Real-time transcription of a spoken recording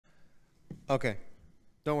Okay.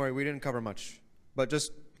 Don't worry, we didn't cover much. But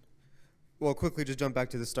just, we'll quickly just jump back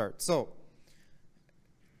to the start. So,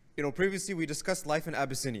 previously we discussed life in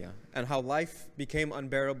Abyssinia and how life became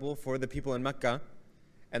unbearable for the people in Mecca,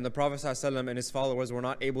 and the Prophet ﷺ and his followers were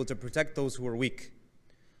not able to protect those who were weak.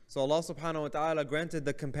 So Allah subhanahu wa ta'ala granted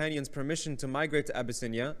the companions permission to migrate to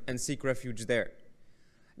Abyssinia and seek refuge there.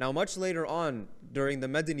 Now much later on, during the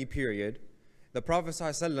Medini period, the Prophet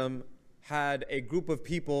ﷺ had a group of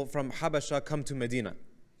people from Habasha come to Medina.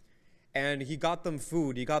 And he got them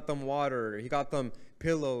food, he got them water, he got them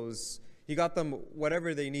pillows, he got them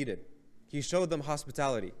whatever they needed. He showed them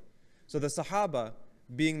hospitality. So the Sahaba,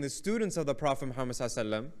 being the students of the Prophet Muhammad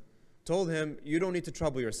ﷺ, told him, you don't need to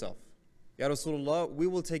trouble yourself. Ya Rasulullah, we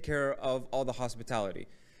will take care of all the hospitality.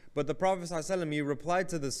 But the Prophet ﷺ, he replied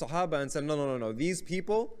to the Sahaba and said, no. These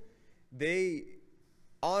people, they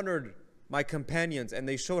honored my companions and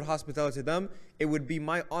they showed hospitality to them. It would be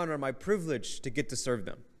my honor, my privilege to get to serve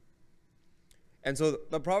them. And so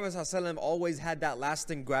the Prophet ﷺ always had that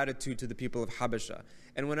lasting gratitude to the people of Habasha.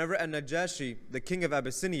 And whenever An-Najashi, the king of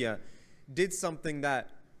Abyssinia, did something that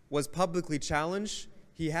was publicly challenged,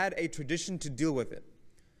 he had a tradition to deal with it.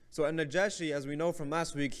 So An-Najashi, as we know from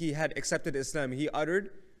last week, he had accepted Islam. He uttered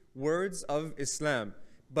words of Islam.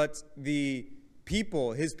 But the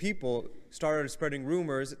people, his people, started spreading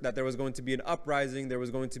rumors that there was going to be an uprising, there was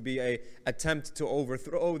going to be an attempt to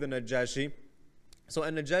overthrow the Najashi. So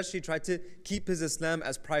An-Najashi tried to keep his Islam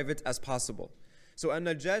as private as possible. So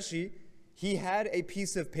An-Najashi, he had a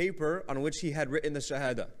piece of paper on which he had written the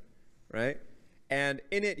Shahada, right? And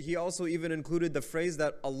in it, he also even included the phrase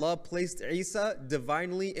that Allah placed Isa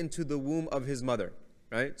divinely into the womb of his mother,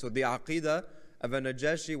 right? So the aqidah of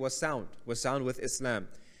An-Najashi was sound with Islam.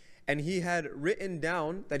 And he had written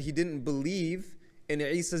down that he didn't believe in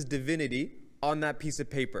Isa's divinity on that piece of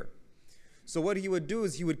paper. So what he would do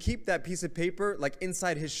is he would keep that piece of paper like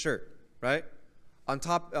inside his shirt, right? On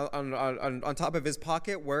top of his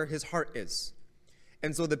pocket where his heart is.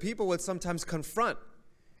 And so the people would sometimes confront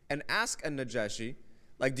and ask An-Najashi,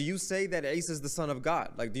 like, do you say that Isa is the son of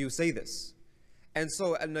God? Like, do you say this? And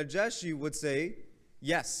so An-Najashi would say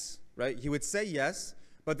yes, right? He would say yes,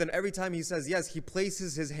 but then every time he says yes, he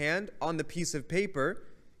places his hand on the piece of paper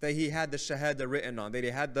that he had the Shahada written on, that he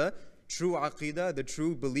had the true aqidah, the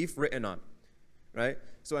true belief written on. Right?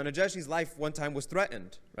 So An-Najashi's life one time was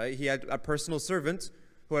threatened, right? He had a personal servant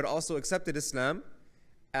who had also accepted Islam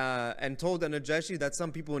and told An-Najashi that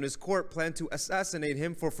some people in his court planned to assassinate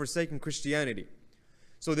him for forsaking Christianity.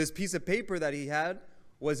 So this piece of paper that he had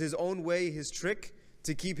was his own way, his trick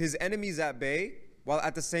to keep his enemies at bay while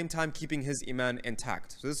at the same time keeping his iman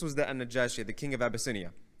intact. So this was the An-Najashi, the king of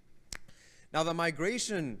Abyssinia. Now the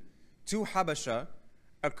migration to Habasha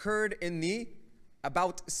occurred in the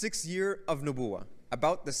about 6th year of Nubuwah,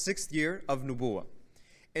 about the 6th year of Nubuwah.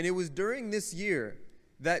 And it was during this year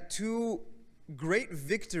that two great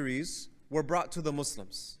victories were brought to the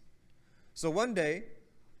Muslims. So one day,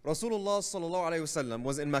 Rasulullah ﷺ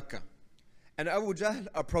was in Mecca, and Abu Jahl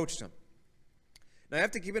approached him. Now you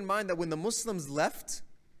have to keep in mind that when the Muslims left,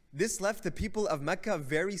 this left the people of Mecca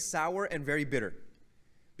very sour and very bitter.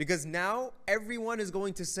 Because now everyone is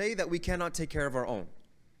going to say that we cannot take care of our own.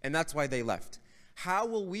 And that's why they left. How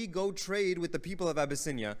will we go trade with the people of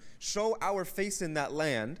Abyssinia, show our face in that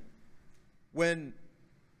land, when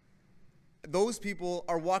those people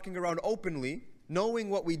are walking around openly, knowing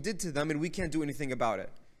what we did to them and we can't do anything about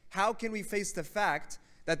it? How can we face the fact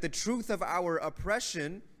that the truth of our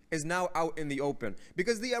oppression is now out in the open?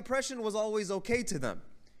 Because the oppression was always okay to them.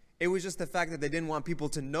 It was just the fact that they didn't want people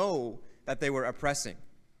to know that they were oppressing.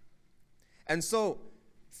 And so,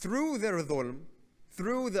 through their dhulm,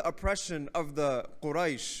 through the oppression of the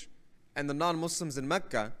Quraysh and the non-Muslims in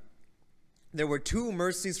Mecca, there were two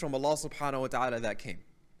mercies from Allah subhanahu wa ta'ala that came.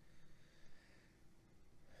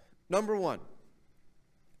 Number one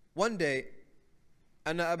day,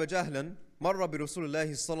 أن أبا جهل مر برسول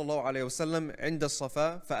الله صلى الله عليه وسلم عند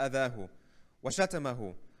الصفا فأذاه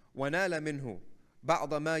وشتمه ونال منه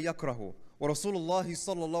بعض ما يكره ورسول الله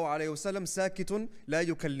صلى الله عليه وسلم ساكت لا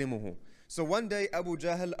يكلمه. So one day Abu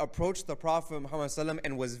Jahl approached the Prophet Muhammad ﷺ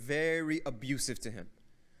and was very abusive to him,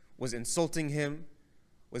 was insulting him,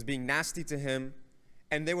 was being nasty to him,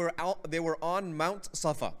 and they were on Mount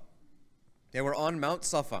Safa. They were on Mount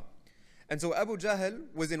Safa. And so Abu Jahl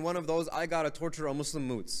was in one of those I gotta torture a Muslim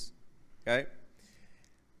moods. Okay?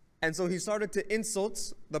 And so he started to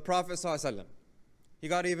insult the Prophet ﷺ. He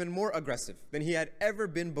got even more aggressive than he had ever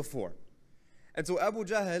been before. And so Abu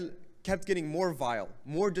Jahl kept getting more vile,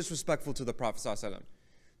 more disrespectful to the Prophet ﷺ,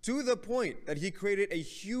 to the point that he created a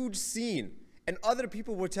huge scene And other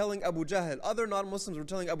people were telling Abu Jahl, other non-Muslims were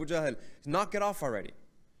telling Abu Jahl, knock it off already.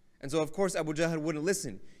 And so of course Abu Jahl wouldn't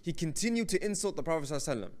listen. He continued to insult the Prophet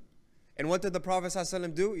ﷺ. And what did the Prophet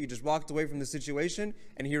ﷺ do? He just walked away from the situation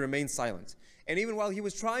and he remained silent. And even while he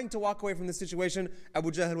was trying to walk away from the situation,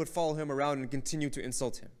 Abu Jahl would follow him around and continue to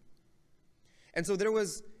insult him. And so there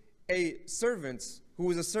was a servant who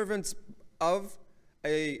was a servant of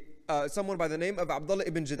someone by the name of Abdullah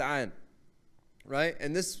ibn Jud'an. Right?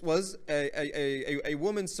 And this was a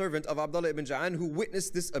woman servant of Abdullah ibn Jud'an who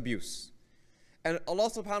witnessed this abuse. And Allah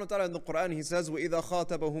subhanahu wa ta'ala in the Quran, He says, وَإِذَا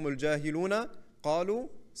خَاطَبَهُمُ الْجَاهِلُونَ قَالُوا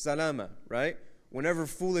سَلَامًا. Right? Whenever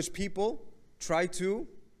foolish people try to,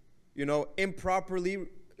 improperly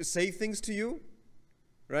say things to you,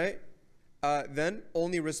 right? Then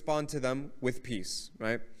only respond to them with peace,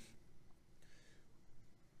 right?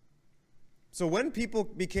 So when people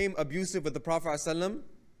became abusive with the Prophet ﷺ,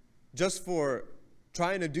 just for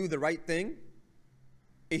trying to do the right thing,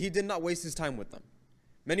 he did not waste his time with them.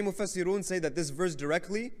 Many mufassirun say that this verse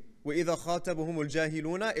directly, وَإِذَا خَاطَبَهُمُ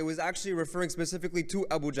الْجَاهِلُونَ, it was actually referring specifically to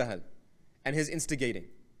Abu Jahl and his instigating.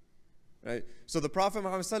 Right? So the Prophet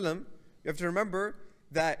Muhammad ﷺ, you have to remember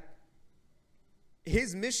that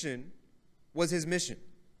his mission was his mission.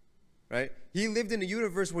 Right? He lived in a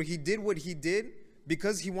universe where he did what he did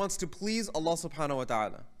because he wants to please Allah subhanahu wa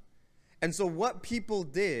ta'ala. And so what people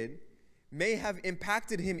did may have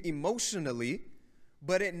impacted him emotionally,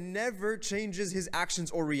 but it never changes his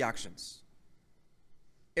actions or reactions.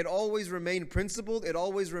 It always remained principled, it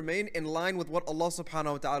always remained in line with what Allah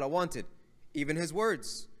subhanahu wa ta'ala wanted. Even his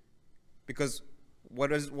words. Because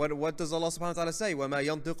what does Allah subhanahu wa ta'ala say? وَمَا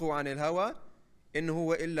يَنْطِقُ عَنِ الْهَوَىٰ إِنْ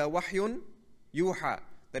هُوَ إِلَّا وَحْيٌ يُوحَىٰ.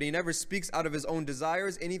 That he never speaks out of his own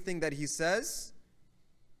desires. Anything that he says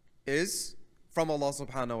is from Allah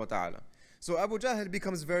subhanahu wa ta'ala. So Abu Jahl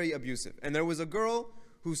becomes very abusive. And there was a girl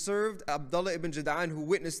who served Abdullah ibn Jud'an who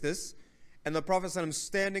witnessed this, and the Prophet ﷺ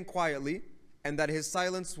standing quietly, and that his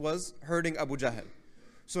silence was hurting Abu Jahl.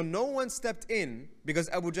 So no one stepped in because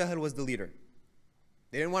Abu Jahl was the leader.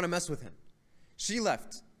 They didn't want to mess with him. She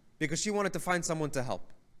left because she wanted to find someone to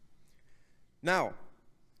help. Now,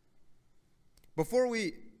 before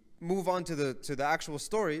we move on to the actual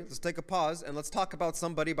story, let's take a pause and let's talk about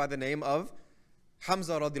somebody by the name of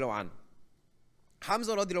Hamza radiallahu an.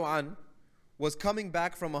 Hamza radiallahu an was coming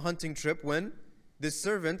back from a hunting trip when this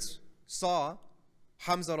servant saw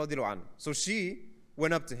Hamza radiallahu an. So she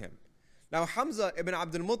went up to him. Now Hamza ibn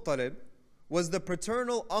Abdul Muttalib was the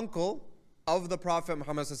paternal uncle of the Prophet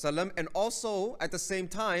Muhammad ﷺ, and also at the same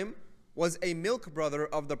time was a milk brother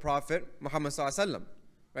of the Prophet Muhammad ﷺ.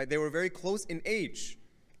 Right? They were very close in age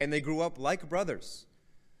and they grew up like brothers.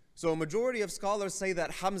 So a majority of scholars say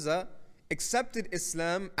that Hamza accepted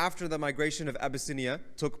Islam after the migration of Abyssinia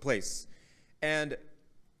took place. And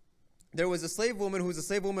there was a slave woman who was a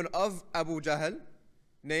slave woman of Abu Jahl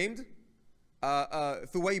named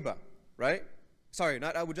Thuwayba, right? Sorry,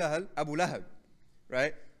 not Abu Jahl, Abu Lahab,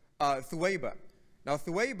 right? Thuwayba. Now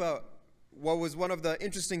Thuwayba, what was one of the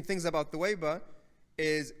interesting things about Thuwayba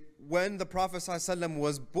is when the Prophet ﷺ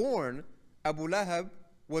was born, Abu Lahab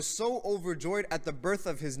was so overjoyed at the birth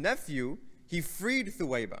of his nephew, he freed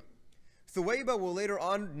Thuwayba. Thuwayba will later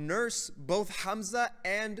on nurse both Hamza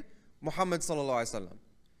and Muhammad ﷺ.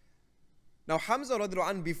 Now Hamza radiallahu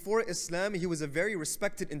anh, before Islam, he was a very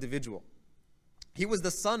respected individual. He was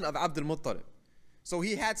the son of Abdul Muttalib. So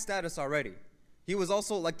he had status already. He was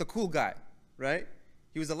also like the cool guy, right?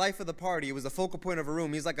 He was the life of the party. He was the focal point of a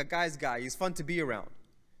room. He's like a guy's guy. He's fun to be around.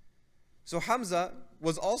 So Hamza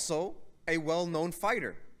was also a well-known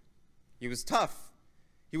fighter. He was tough.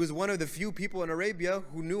 He was one of the few people in Arabia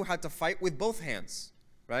who knew how to fight with both hands,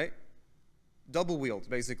 right? Double wield,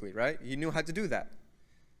 basically, right? He knew how to do that.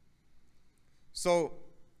 So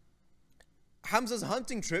Hamza's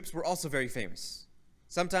hunting trips were also very famous.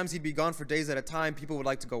 Sometimes he'd be gone for days at a time. People would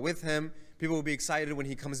like to go with him. People would be excited when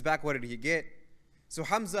he comes back. What did he get? So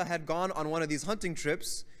Hamza had gone on one of these hunting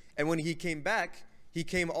trips, and when he came back, he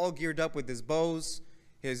came all geared up with his bows,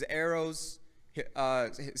 his arrows,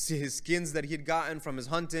 his skins that he had gotten from his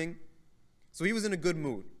hunting. So he was in a good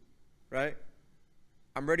mood, right?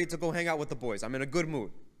 I'm ready to go hang out with the boys. I'm in a good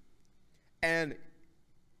mood. And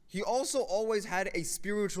he also always had a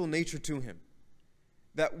spiritual nature to him.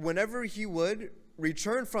 That whenever he would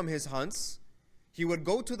return from his hunts, he would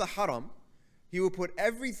go to the haram, he would put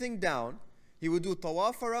everything down, he would do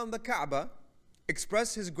tawaf around the Kaaba,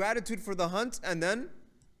 express his gratitude for the hunt, and then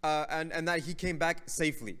and that he came back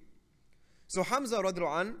safely. So Hamza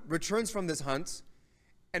radiallahu anh returns from this hunt,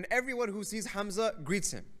 and everyone who sees Hamza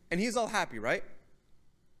greets him, and he's all happy, right?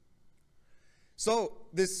 So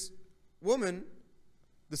this woman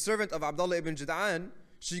the servant of Abdullah ibn Jud'an,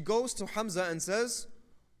 she goes to Hamza and says,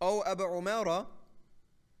 "Oh, Abu Umaira,"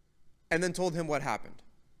 and then told him what happened.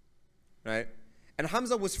 Right? And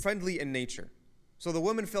Hamza was friendly in nature. So the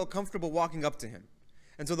woman felt comfortable walking up to him.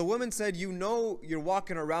 And so the woman said, "You know you're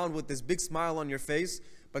walking around with this big smile on your face,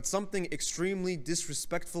 but something extremely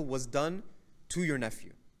disrespectful was done to your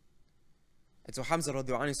nephew." And so Hamza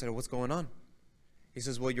radiallahu anhu said, "What's going on?" He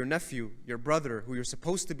says, "Well, your nephew, your brother, who you're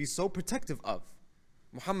supposed to be so protective of,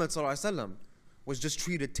 Muhammad sallallahu alaihi wasallam, was just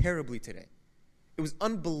treated terribly today. It was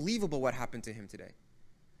unbelievable what happened to him today."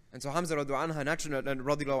 And so Hamza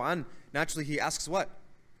radiallahu anh, naturally he asks what?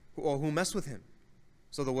 Who messed with him?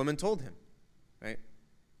 So the woman told him, right?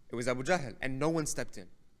 It was Abu Jahl, and no one stepped in.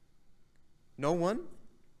 No one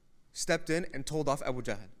stepped in and told off Abu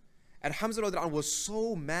Jahl. And Hamza radiallahu anh was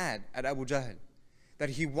so mad at Abu Jahl that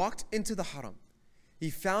he walked into the haram. He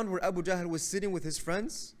found where Abu Jahl was sitting with his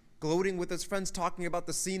friends, gloating with his friends, talking about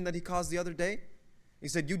the scene that he caused the other day. He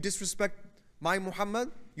said, "You disrespect my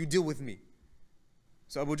Muhammad, you deal with me."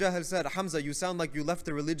 So Abu Jahl said, "Hamza, you sound like you left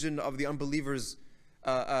the religion of the unbelievers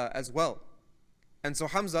as well." And so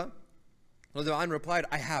Hamza replied,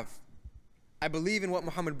 "I have. I believe in what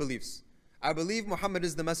Muhammad believes. I believe Muhammad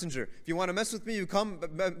is the messenger. If you want to mess with me, you come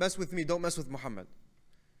mess with me. Don't mess with Muhammad."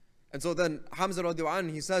 And so then Hamza radiallahu anh,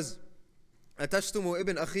 he says, "أتشتم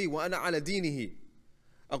ابن أخي وأنا على دينه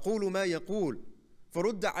أقول ما يقول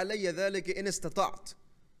فرد علي ذلك إن استطعت."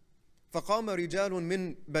 فقام رجال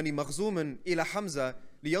من بني مخزوم إلى حمزة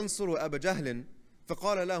لينصروا أبا جهل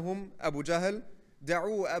فقال لهم أبو جهل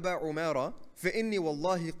دعوا أبا عمارة فإني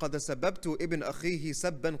والله قد سببت ابن أخيه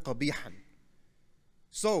سبا قبيحا.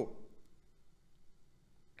 So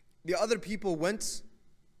the other people went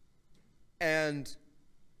and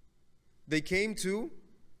they came to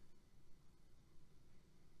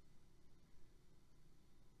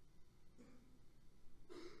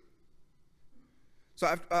So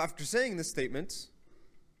after saying this statement,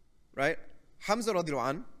 right, Hamza radiallahu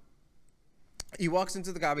anh, he walks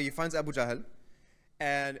into the Kaaba, he finds Abu Jahl,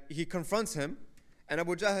 and he confronts him, and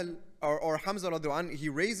Abu Jahl, or Hamza radiallahu anh, he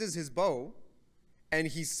raises his bow, and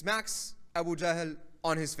he smacks Abu Jahl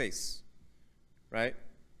on his face, right,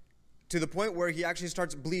 to the point where he actually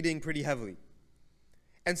starts bleeding pretty heavily.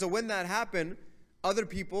 And so when that happened, other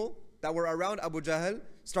people that were around Abu Jahl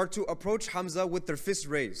start to approach Hamza with their fists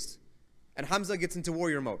raised. And Hamza gets into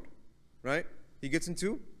warrior mode, right? He gets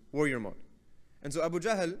into warrior mode. And so Abu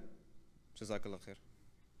Jahl, Jazakallah khair,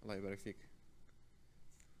 Allah yabarak feek.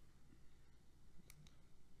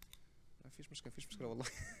 فيش مشكلة والله.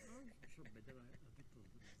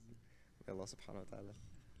 May Allah subhanahu wa ta'ala.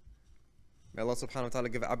 May Allah subhanahu wa ta'ala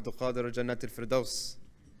give Abdul Qadir Jannat al-Firdaus.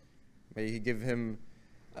 May He give him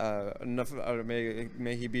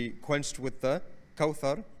may he be quenched with the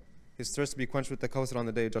Kawthar, his thirst be quenched with the Kawthar on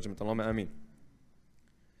the Day of Judgment. Allahumma ameen.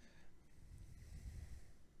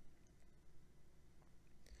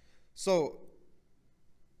 So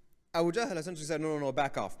Abu Jahl essentially said, no,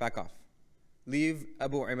 back off. Leave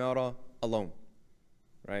Abu Umara alone.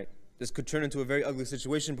 Right? This could turn into a very ugly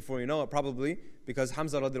situation before you know it, probably, because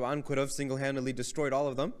Hamza radiallahu anh could have single-handedly destroyed all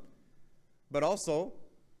of them. But also,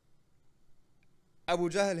 Abu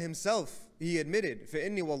Jahl himself, he admitted,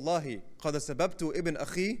 فَإِنِّي وَاللَّهِ قَدَ سَبَبْتُ ابن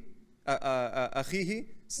أخيه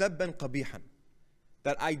سَبًّا قَبِيحًا,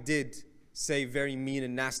 that I did say very mean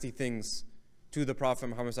and nasty things to the Prophet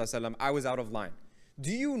Muhammad sallallahu alaihi wasallam. I was out of line.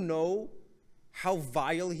 Do you know how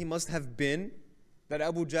vile he must have been that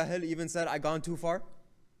Abu Jahl even said, "I gone too far"?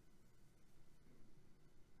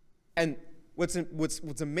 And what's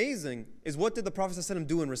amazing is, what did the Prophet sallallahu alaihi wasallam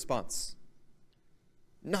do in response?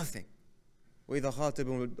 Nothing. وَإِذَا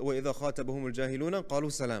خَاطَبَهُمُ الْجَاهِلُونَ قَالُوا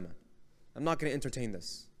سَلَامًا. I'm not going to entertain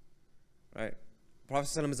this. Right? The Prophet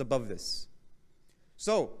sallallahu alaihi wasallam is above this.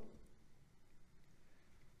 So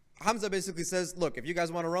Hamza basically says, "Look, if you guys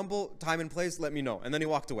want to rumble, time and place, let me know." And then he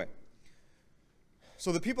walked away.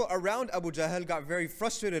 So the people around Abu Jahl got very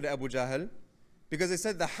frustrated at Abu Jahl, because they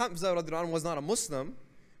said that Hamza radiallahu anhu was not a Muslim,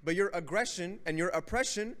 but your aggression and your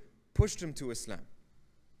oppression pushed him to Islam.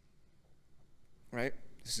 Right?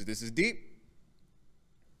 This is deep.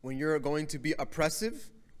 When you're going to be oppressive,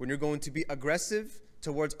 when you're going to be aggressive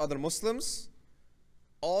towards other Muslims,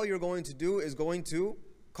 all you're going to do is going to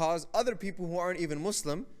cause other people who aren't even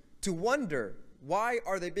Muslim to wonder, why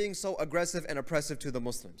are they being so aggressive and oppressive to the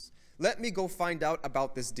Muslims? Let me go find out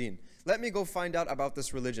about this deen. Let me go find out about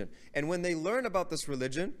this religion. And when they learn about this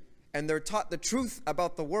religion, and they're taught the truth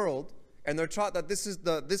about the world, and they're taught that this is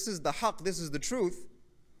the haqq, this is the truth,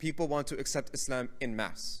 people want to accept Islam in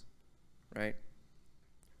mass. Right?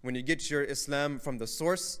 When you get your Islam from the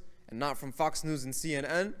source and not from Fox News and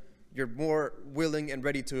CNN, you're more willing and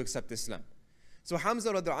ready to accept Islam. So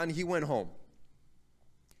Hamza radiallahu anh, he went home.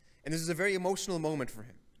 And this is a very emotional moment for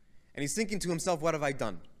him. And he's thinking to himself, what have I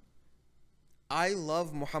done? I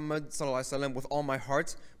love Muhammad sallallahu alaihi wasallam with all my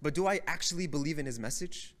heart, but do I actually believe in his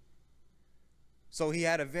message? So he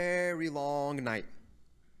had a very long night.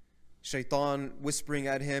 Shaitan whispering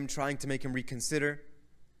at him, trying to make him reconsider.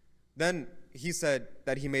 Then he said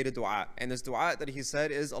that he made a dua. And this dua that he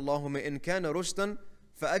said is, Allahumma in kana rushdan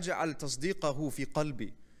fa'aj'al tasdiqahu fi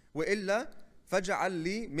qalbi wa illa faj'al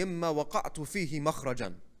li mimma waqa'tu fihi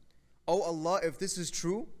makhrajan. Oh Allah, if this is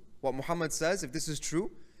true, what Muhammad says, if this is true,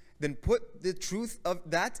 then put the truth of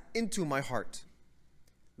that into my heart.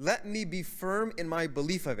 Let me be firm in my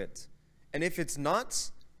belief of it. And if it's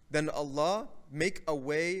not, then Allah make a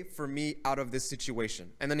way for me out of this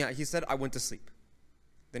situation. And then he said, I went to sleep.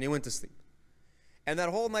 Then he went to sleep. And that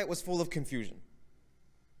whole night was full of confusion.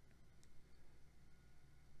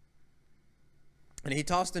 And he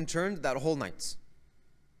tossed and turned that whole night.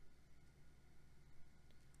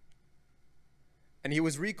 And he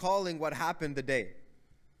was recalling what happened the day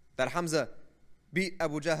that Hamza beat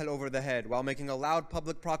Abu Jahl over the head while making a loud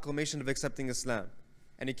public proclamation of accepting Islam.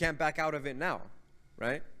 And he can't back out of it now,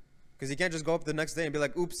 right? Because he can't just go up the next day and be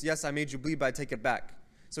like, oops, yes, I made you bleed, but I take it back.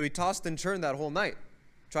 So he tossed and turned that whole night,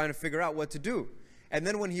 trying to figure out what to do. And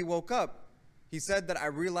then when he woke up, he said that I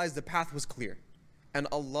realized the path was clear. And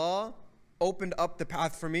Allah opened up the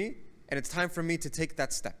path for me, and it's time for me to take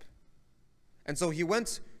that step. And so he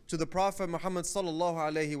went to the Prophet Muhammad sallallahu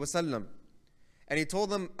alayhi wasallam, and he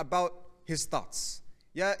told him about his thoughts.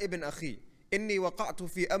 Ya ibn akhi, inni waqa'tu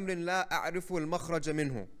fi amrin la a'rifu al-makhraja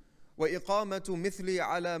minhu, wa iqamatu mithli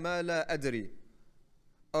ala ma la adri.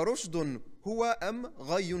 Arushdun huwa am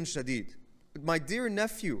ghayyun shadid. My dear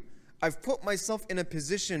nephew, I've put myself in a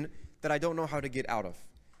position that I don't know how to get out of.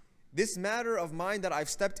 This matter of mine that I've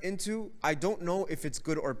stepped into, I don't know if it's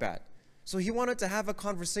good or bad. So he wanted to have a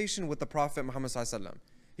conversation with the Prophet Muhammad sallallahu alaihi wasallam.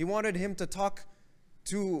 He wanted him to talk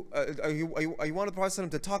to, he wanted the Prophet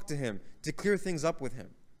to talk to him, to clear things up with him.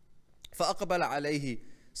 فَأَقْبَلَ عَلَيْهِ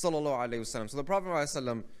صَلَى اللَّهُ عَلَيْهِ وسلم. So the Prophet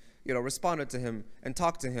ﷺ, responded to him and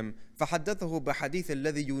talked to him. فَحَدَّثَهُ بَحَدِيثِ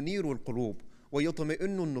الَّذِي يُنِيرُ الْقُلُوبِ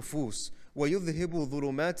وَيُطْمِئِنُّ النُّفُوسِ وَيُذْهِبُ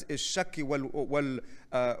ظُلُمَاتِ الشَّكِّ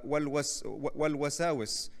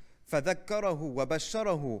وَالْوَسَاوِسِ فذكره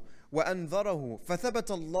وبشره وأنذره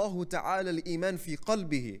فثبت الله تعالى الإيمان في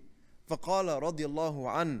قلبه فقال رضي الله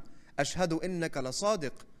عنه أشهد إنك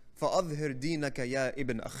لصادق فأظهر دينك يا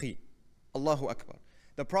ابن أخي. Allahu Akbar.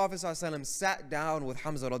 The Prophet ﷺ sat down with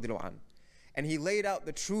Hamza radiallahu anh, and he laid out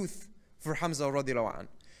the truth for Hamza radiallahu anh.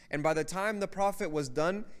 And by the time the Prophet was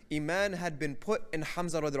done, Iman had been put in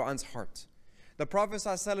Hamza radiallahu anh's heart. The Prophet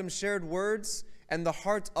ﷺ shared words, and the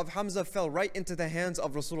heart of Hamza fell right into the hands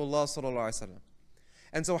of Rasulullah sallallahu alaihi wasallam.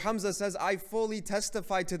 And so Hamza says, I fully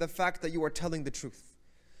testify to the fact that you are telling the truth.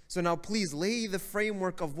 So now please lay the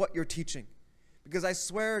framework of what you're teaching, because I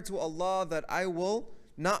swear to Allah that I will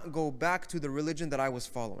not go back to the religion that I was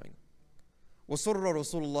following. وَصُرَّ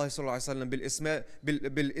رَسُولُ اللَّهِ صَلَّى اللَّهُ عَلَيْهِ وسلم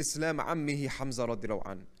بِالْإِسْلَامِ عَمِّهِ حَمْزَةَ رَضِيَ اللَّهُ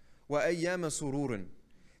عَنْهُ وَأَيَّامَ سُرُورٍ.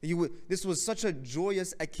 This was such a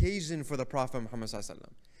joyous occasion for the Prophet Muhammad sallallahu alaihi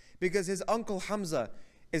wasallam, because his uncle Hamza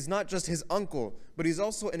is not just his uncle, but he's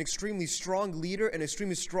also an extremely strong leader, an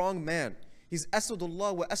extremely strong man. He's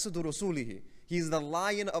Asadullah wa Asadu Rasulihi. He's the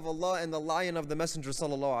lion of Allah and the lion of the Messenger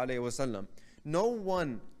sallallahu alaihi wasallam. No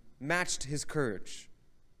one matched his courage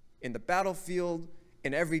in the battlefield,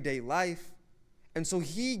 in everyday life. And so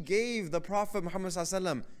he gave the Prophet Muhammad sallallahu alaihi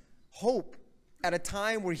wasallam hope at a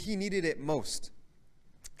time where he needed it most.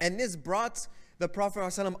 And this brought the Prophet sallallahu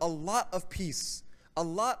alaihi wasallam a lot of peace, a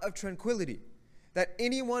lot of tranquility, that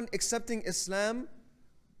anyone accepting Islam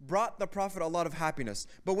brought the Prophet a lot of happiness.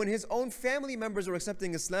 But when his own family members were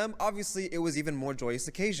accepting Islam, obviously it was even more joyous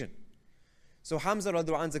occasion. So Hamza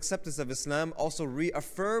radiallahu anhu's acceptance of Islam also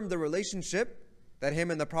reaffirmed the relationship that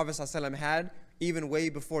him and the Prophet ﷺ had even way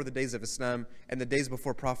before the days of Islam and the days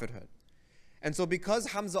before prophethood. And so because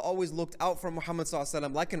Hamza always looked out for Muhammad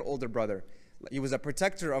ﷺ like an older brother, he was a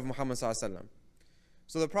protector of Muhammad ﷺ.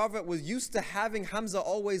 So the Prophet was used to having Hamza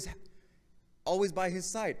always by his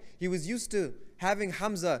side. He was used to having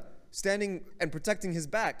Hamza standing and protecting his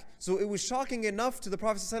back. So it was shocking enough to the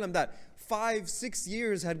Prophet ﷺ that 5-6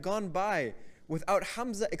 years had gone by without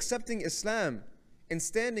Hamza accepting Islam and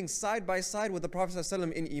standing side by side with the Prophet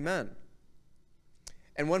ﷺ in Iman.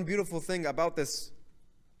 And one beautiful thing about this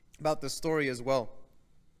story as well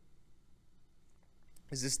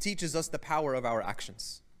is this teaches us the power of our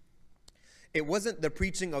actions. It wasn't the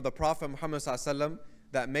preaching of the Prophet Muhammad ﷺ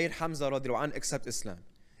that made Hamza radiallahu anh accept Islam.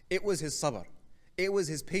 It was his sabr. It was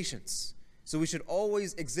his patience. So we should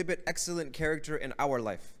always exhibit excellent character in our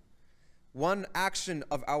life. One action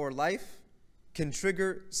of our life can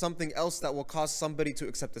trigger something else that will cause somebody to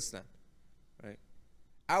accept Islam. Right?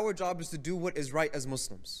 Our job is to do what is right as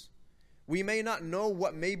Muslims. We may not know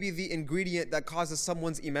what may be the ingredient that causes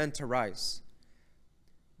someone's iman to rise.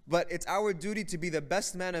 But it's our duty to be the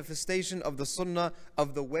best manifestation of the sunnah,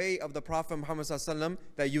 of the way of the Prophet Muhammad ﷺ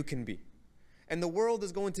that you can be. And the world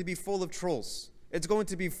is going to be full of trolls. It's going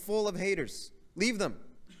to be full of haters. Leave them.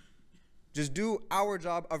 Just do our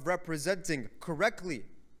job of representing correctly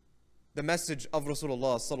the message of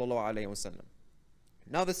Rasulullah ﷺ.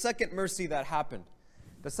 Now the second mercy that happened,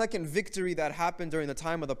 the second victory that happened during the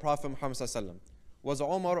time of the Prophet Muhammad ﷺ was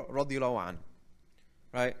Umar radiallahu anh.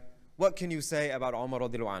 Right? What can you say about Umar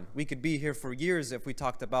radiallahu anh? We could be here for years if we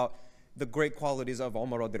talked about the great qualities of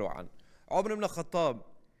Umar radiallahu anh. Umar ibn Khattab,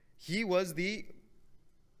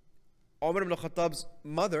 Umar ibn Khattab's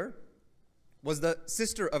mother was the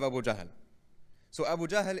sister of Abu Jahl. So Abu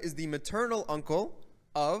Jahl is the maternal uncle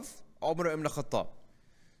of Umar ibn Khattab.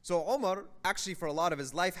 So Umar, actually for a lot of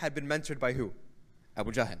his life, had been mentored by who?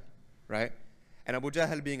 Abu Jahl, right? And Abu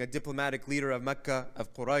Jahl being a diplomatic leader of Mecca,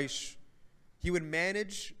 of Quraysh, he would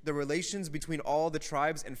manage the relations between all the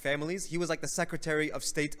tribes and families. He was like the Secretary of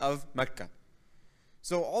State of Mecca.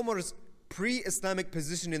 So Umar's pre-Islamic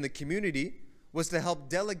position in the community was to help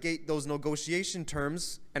delegate those negotiation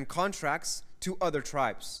terms and contracts to other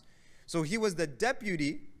tribes. So he was the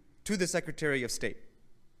deputy to the Secretary of State,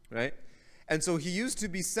 right? And so he used to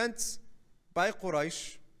be sent by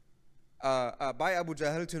Quraysh, by Abu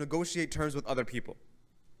Jahl to negotiate terms with other people.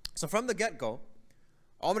 So from the get-go,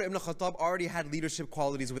 Umar ibn Khattab already had leadership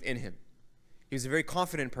qualities within him. He was a very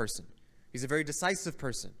confident person. He's a very decisive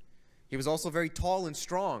person. He was also very tall and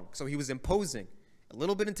strong, so he was imposing, a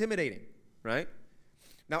little bit intimidating, right?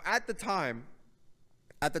 Now at the time,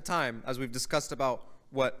 as we've discussed about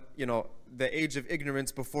what, the age of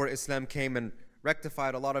ignorance before Islam came and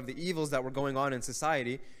rectified a lot of the evils that were going on in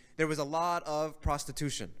society, there was a lot of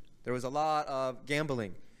prostitution. There was a lot of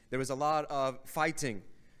gambling. There was a lot of fighting.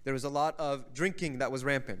 There was a lot of drinking that was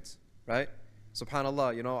rampant, right?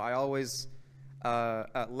 SubhanAllah, I always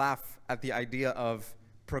laugh at the idea of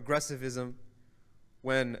progressivism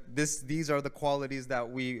when these are the qualities that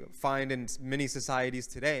we find in many societies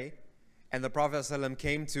today, and the Prophet ﷺ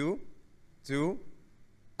came to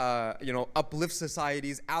uplift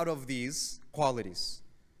societies out of these qualities,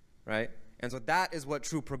 right? And so that is what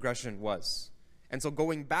true progression was. And so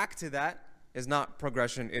going back to that is not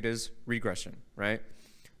progression, it is regression, right?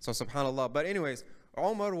 So subhanAllah. But anyways,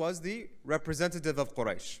 Umar was the representative of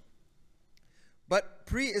Quraysh. But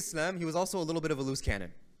pre-Islam, he was also a little bit of a loose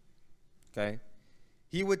cannon. Okay?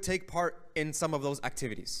 He would take part in some of those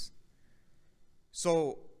activities.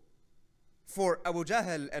 So for Abu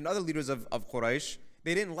Jahl and other leaders of Quraysh,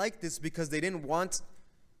 they didn't like this because they didn't want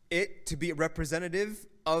it to be representative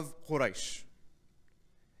of Quraysh.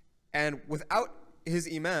 And without his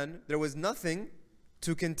iman, there was nothing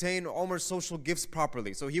to contain Umar's social gifts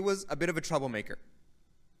properly. So he was a bit of a troublemaker.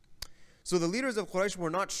 So the leaders of Quraysh were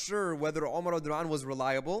not sure whether Umar was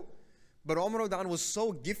reliable, but Umar was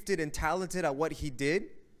so gifted and talented at what he did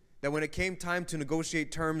that when it came time to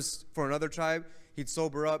negotiate terms for another tribe, he'd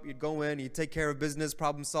sober up, he'd go in, he'd take care of business,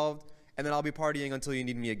 problem solved, and then I'll be partying until you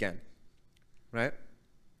need me again. Right?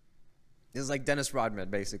 This is like Dennis Rodman,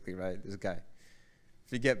 basically, right? This guy.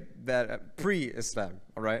 If you get that pre-Islam,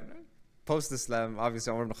 all right? Post-Islam,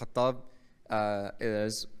 obviously Umar ibn Khattab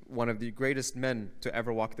is one of the greatest men to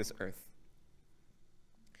ever walk this earth.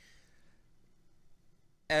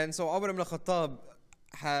 And so Umar ibn Khattab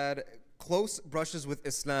had close brushes with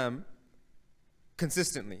Islam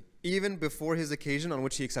consistently, even before his occasion on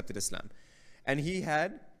which he accepted Islam. And he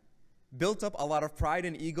had built up a lot of pride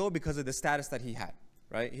and ego because of the status that he had,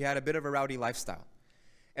 right? He had a bit of a rowdy lifestyle.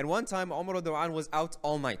 And one time, Umar was out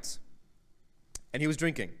all night, and he was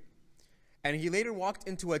drinking. And he later walked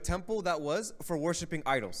into a temple that was for worshiping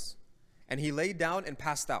idols. And he laid down and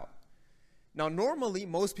passed out. Now, normally,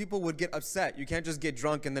 most people would get upset. You can't just get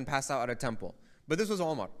drunk and then pass out at a temple. But this was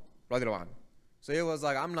Umar, radiallahu anhu. So he was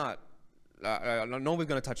like, I'm not, nobody's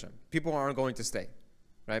going to touch him. People aren't going to stay,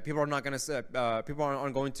 right? People aren't going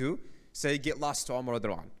to say, get lost to Umar,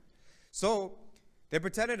 radiallahu anhu. So they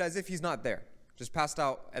pretended as if he's not there, just passed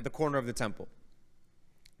out at the corner of the temple.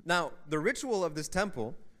 Now, the ritual of this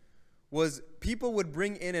temple was people would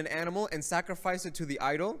bring in an animal and sacrifice it to the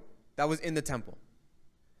idol that was in the temple.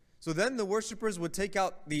 So then the worshippers would take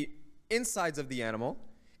out the insides of the animal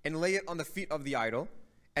and lay it on the feet of the idol,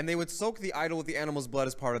 and they would soak the idol with the animal's blood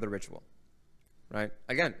as part of the ritual. Right?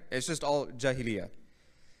 Again, it's just all jahiliyyah.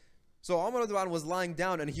 So Umar was lying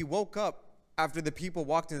down and he woke up after the people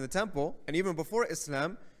walked into the temple, and even before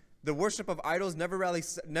Islam, the worship of idols never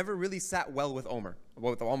really sat well with Umar.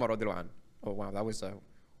 Radiallahu anh. Oh wow, that was a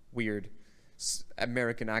weird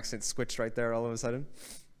American accent switch right there all of a sudden.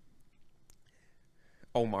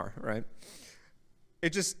 Omar, right?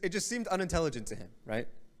 It just seemed unintelligent to him, right?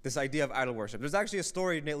 This idea of idol worship. There's actually a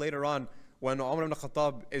story later on when Umar ibn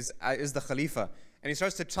Khattab is the Khalifa, and he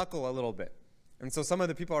starts to chuckle a little bit. And so some of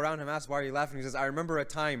the people around him ask, why are you laughing? He says, I remember a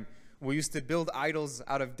time we used to build idols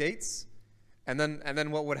out of dates, and then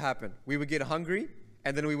what would happen? We would get hungry,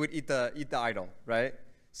 and then we would eat the idol, right?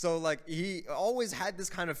 So like he always had this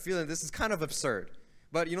kind of feeling, this is kind of absurd.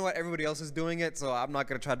 But you know what? Everybody else is doing it, so I'm not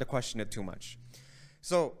going to try to question it too much.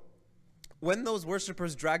 So when those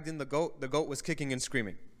worshippers dragged in the goat was kicking and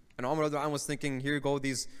screaming. And Umar was thinking, here you go,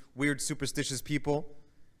 these weird superstitious people,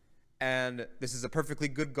 and this is a perfectly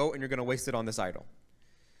good goat, and you're going to waste it on this idol.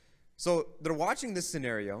 So they're watching this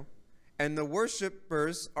scenario, and the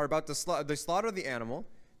worshippers are about to slaughter the animal.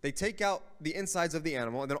 They take out the insides of the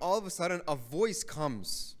animal, and then all of a sudden a voice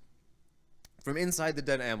comes from inside the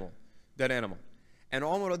dead animal. And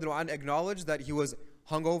Umar acknowledged that he was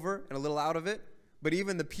hungover and a little out of it, but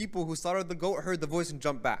even the people who slaughtered the goat heard the voice and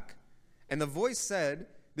jumped back. And the voice said,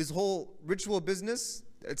 this whole ritual business,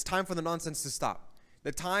 it's time for the nonsense to stop.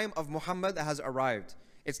 The time of Muhammad has arrived.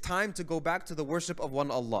 It's time to go back to the worship of one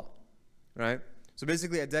Allah. Right? So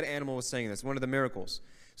basically a dead animal was saying this, one of the miracles.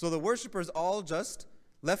 So the worshippers all just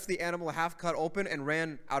left the animal half cut open and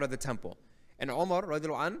ran out of the temple. And Umar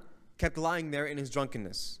radiallahu anh kept lying there in his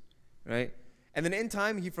drunkenness. Right? And then in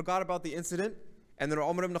time he forgot about the incident, and then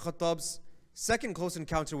Umar ibn Khattab's second close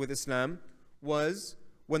encounter with Islam was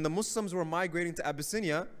when the Muslims were migrating to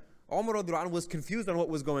Abyssinia. Umar radiallahu anh was confused on what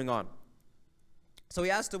was going on. So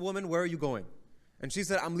he asked a woman, where are you going? And she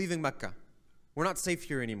said, I'm leaving Mecca. We're not safe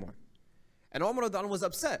here anymore. And Umar radiallahu anh was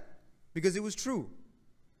upset because it was true.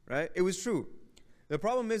 Right? It was true. The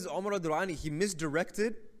problem is Umar radiallahu anh, he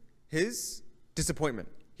misdirected his disappointment.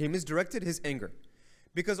 He misdirected his anger.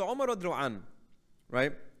 Because Umar radiallahu anh,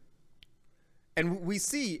 right? And we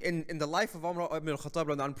see in the life of Umar ibn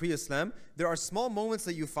Khattab pre-Islam, there are small moments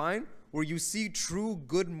that you find where you see true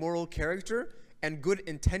good moral character and good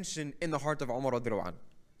intention in the heart of Umar radiallahu anh.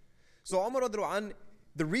 So Umar radiallahu anh,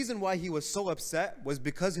 the reason why he was so upset was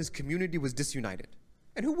because his community was disunited.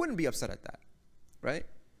 And who wouldn't be upset at that, right?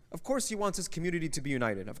 Of course he wants his community to be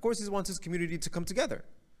united. Of course he wants his community to come together.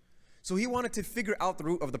 So he wanted to figure out the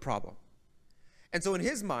root of the problem. And so in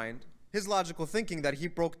his mind, his logical thinking that he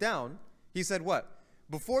broke down, he said what?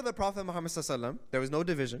 Before the Prophet Muhammad ﷺ, there was no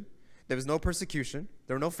division, there was no persecution,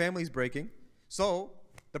 there were no families breaking. So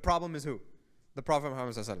the problem is who? The Prophet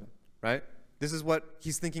Muhammad ﷺ, right? This is what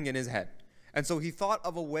he's thinking in his head. And so he thought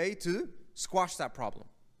of a way to squash that problem.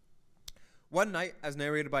 One night, as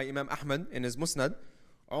narrated by Imam Ahmad in his Musnad,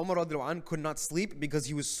 Umar radiallahu anh could not sleep because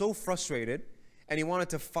he was so frustrated, and he wanted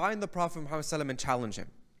to find the Prophet Muhammad ﷺ and challenge him.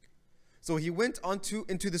 So he went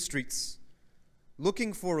into the streets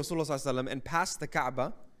looking for Rasulullah ﷺ and passed the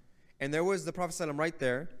Kaaba, and there was the Prophet ﷺ right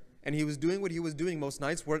there, and he was doing what he was doing most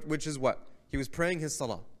nights, which is what? He was praying his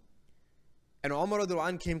salah. And Umar radiallahu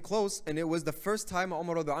anh came close, and it was the first time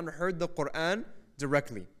Umar radiallahu anh heard the Quran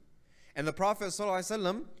directly. And the Prophet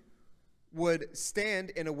ﷺ would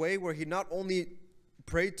stand in a way where he not only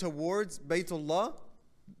prayed towards Baytullah,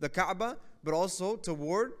 the Kaaba, but also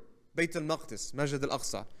toward Bayt al-Maqdis, Masjid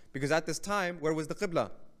al-Aqsa. Because at this time, where was the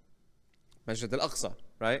Qibla? Masjid al-Aqsa,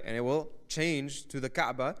 right? And it will change to the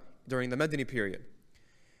Kaaba during the Madani period.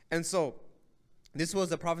 And so, this was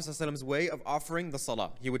the Prophet ﷺ's way of offering the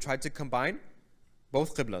Salah. He would try to combine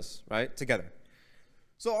both Qiblas, right, together.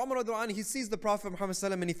 So Umar radiallahu anh, he sees the Prophet Muhammad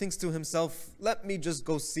ﷺ and he thinks to himself, let me just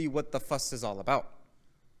go see what the fuss is all about.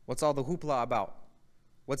 What's all the hoopla about?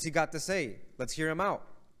 What's he got to say? Let's hear him out.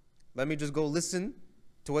 Let me just go listen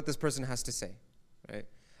to what this person has to say, right?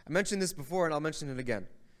 I mentioned this before and I'll mention it again.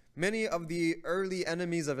 Many of the early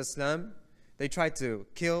enemies of Islam, they tried to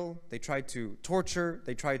kill, they tried to torture,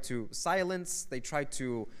 they tried to silence, they tried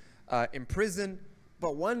to imprison.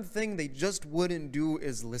 But one thing they just wouldn't do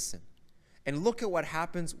is listen. And look at what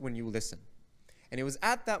happens when you listen. And it was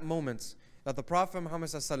at that moment that the Prophet Muhammad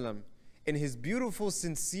ﷺ, in his beautiful,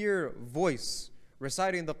 sincere voice,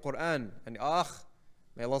 reciting the Quran, and may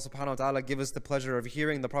Allah subhanahu wa ta'ala give us the pleasure of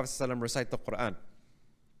hearing the Prophet ﷺ recite the Quran.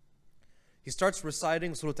 He starts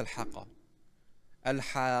reciting Surah Al-Haqqa.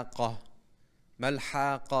 Al-Haqqa.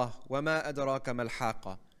 Mal-Haqqa. Wa ma adraka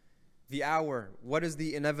mal-Haqqa. The hour. What is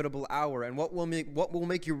the inevitable hour? And what will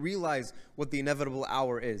make you realize what the inevitable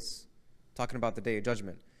hour is? Talking about the Day of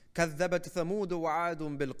Judgment. كَذَّبَتْ ثَمُودُ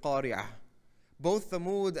وَعَادٌ بِالْقَارِعَةِ. Both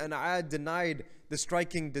Thamud and Ad denied the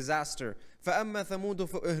striking disaster. فَأَمَّا ثَمُودُ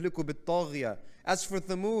فَأُهْلِكُوا بِالطَّاغِيَةِ As for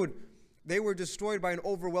Thamud, they were destroyed by an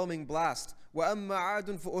overwhelming blast. وَأَمَّا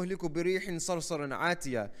عَادٌ فَأُهْلِكُوا بِرِيحٍ صَرْصَرٍ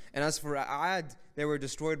عَاتِيَةٍ And as for Ad, they were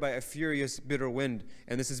destroyed by a furious, bitter wind.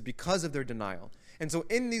 And this is because of their denial. And so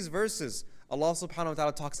in these verses, Allah subhanahu wa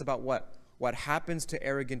ta'ala talks about what? What happens to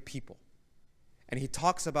arrogant people. And He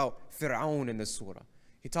talks about Fir'aun in this surah.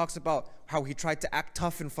 He talks about how he tried to act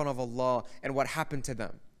tough in front of Allah and what happened to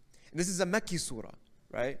them. And this is a Mekki surah,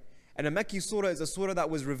 right? And a Mekki surah is a surah that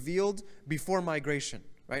was revealed before migration,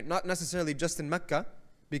 right? Not necessarily just in Mecca,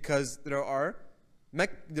 because there are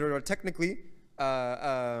technically,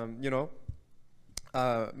 Madani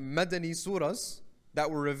surahs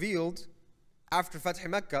that were revealed after Fath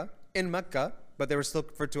Mecca, in Mecca, but they were still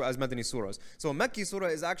referred to as Madani surahs. So a Mekki surah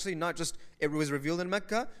is actually not just, it was revealed in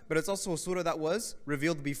Mecca, but it's also a surah that was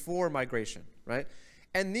revealed before migration, right?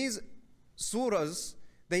 And these surahs,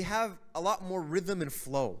 they have a lot more rhythm and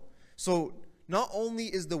flow. So not only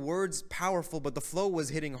is the words powerful, but the flow was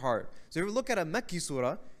hitting hard. So if you look at a Mekki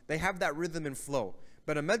surah, they have that rhythm and flow.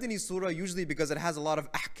 But a Madani surah, usually because it has a lot of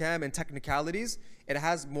ahkam and technicalities, it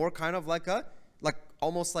has more kind of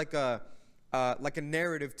almost like a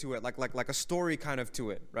narrative to it, like a story kind of to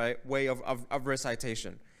it, right? Way of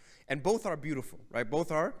recitation. And both are beautiful, right?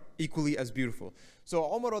 Both are equally as beautiful. So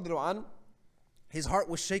Umar radiallahu anh, his heart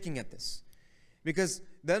was shaking at this. Because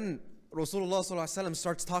then Rasulullah sallallahu alaihi wasallam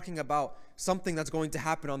starts talking about something that's going to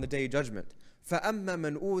happen on the Day of Judgment. فَأَمَّا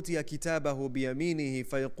مَنْ أُوتِيَ كِتَابَهُ بِيَمِينِهِ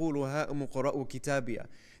فَيَقُولُ هَاؤُمُ اقْرَءُوا كِتَابِيَهْ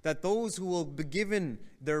That those who will be given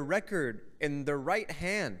their record in their right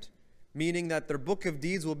hand, meaning that their book of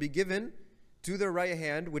deeds will be given to their right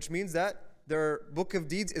hand, which means that their book of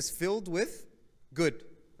deeds is filled with good,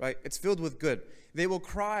 right? It's filled with good. They will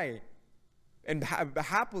cry and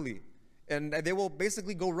happily, and they will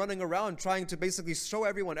basically go running around trying to basically show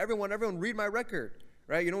everyone, read my record,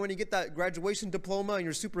 right? You know when you get that graduation diploma and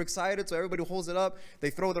you're super excited, so everybody holds it up, they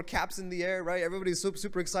throw their caps in the air, right? Everybody's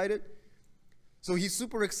super excited. So he's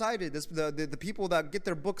super excited, the people that get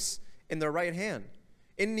their books in their right hand.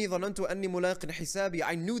 إِنِّي ظَنَنْتُ أَنِّي مُلَاقٍ حِسَابِي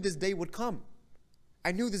I knew this day would come.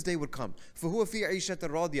 I knew this day would come. فَهُوَ فِي عِيشَةٍ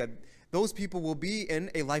رَاضِيَةٍ Those people will be in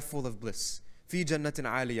a life full of bliss. فِي جَنَّةٍ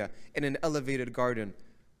عَالِيَةٍ In an elevated garden.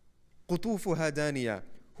 قُطُوفُهَا دَانِيَةٍ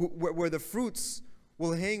Where the fruits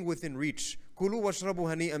will hang within reach. كُلُوا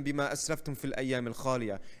وَاشْرَبُوا هَنِيئًا بِمَا أَسْرَفْتُمْ فِي الْأَيَّامِ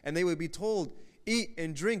الْخَالِيَةِ And they will be told, eat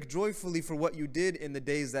and drink joyfully for what you did in the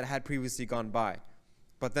days that had previously gone by.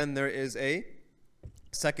 But then there is a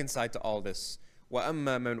second side to all this.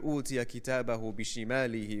 وَأَمَّا مَنْ أُوتِيَ كِتَابَهُ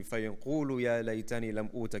بِشِمَالِهِ فَيَنْقُولُ يَا لَيْتَنِي لَمْ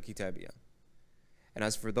أُوتَ كِتَابِيَهْ And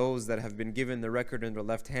as for those that have been given the record in their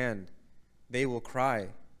left hand, they will cry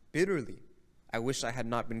bitterly, I wish I had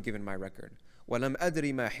not been given my record. وَلَمْ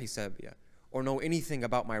أَدْرِ مَا حِسَابِيَهْ Or know anything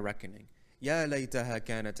about my reckoning. يَا لَيْتَهَا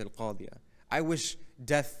كَانَتِ الْقَاضِيَةِ I wish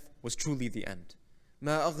death was truly the end.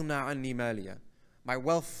 مَا أَغْنَى عَنِّي مَالِيَهْ My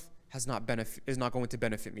wealth is not going to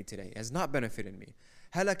benefit me today, has not benefited me.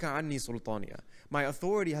 هَلَكَ عَنِّي سُلْطَانِيَهْ My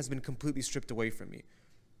authority has been completely stripped away from me.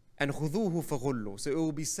 And خُذُوهُ فَغُلُّوا So it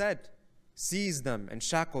will be said, seize them and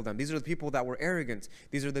shackle them. These are the people that were arrogant.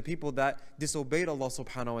 These are the people that disobeyed Allah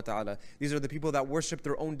subhanahu wa ta'ala. These are the people that worship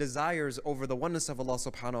their own desires over the oneness of Allah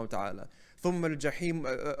subhanahu wa ta'ala. ثُمَّ الْجَحِيمَ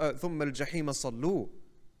صَلُّوا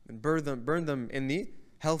And burn them in the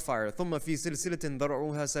hellfire. ثُمَّ فِي سِلْسِلَةٍ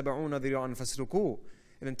ذَرْعُهَا سَبْعُونَ ذِرَاعًا فَاسْلُكُوهُ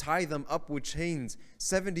And then tie them up with chains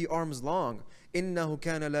 70 arms long. إِنَّهُ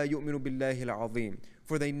كَانَ لَا يُؤْمِنُ بِاللَّهِ الْعَظِيمِ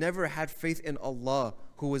For they never had faith in Allah,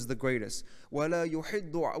 who is the greatest. وَلَا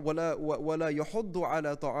يُحُضُّ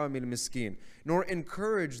عَلَى طَعَامِ الْمِسْكِينِ Nor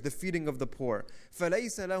encourage the feeding of the poor.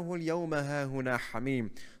 فَلَيْسَ لَهُ الْيَوْمَ هَاهُنَا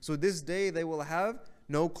حَمِيمٌ So this day they will have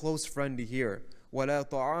no close friend here. وَلَا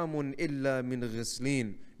طَعَامٌ إِلَّا مِنْ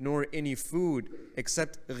غِسْلِينَ Nor any food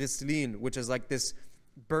except ghislin, which is like this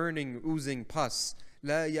burning, oozing pus.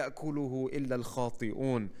 لا يأكله إلا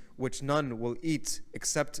الخاطئون Which none will eat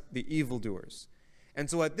except the evildoers. And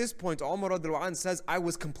so at this point, Umar radiallahu anh says, I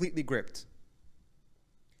was completely gripped.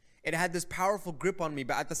 It had this powerful grip on me,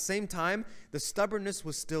 but at the same time, the stubbornness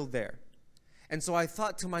was still there. And so I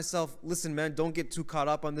thought to myself, listen man, don't get too caught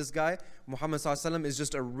up on this guy. Muhammad sallallahu alaihi wasallam is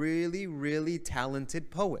just a really, really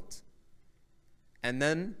talented poet. And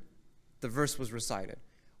then the verse was recited.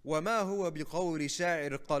 وَمَا هُوَ بِقَوْلِ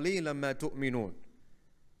شَاعِرٍ قَلِيلًا مَا تُؤْمِنُونَ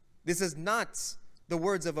This is not the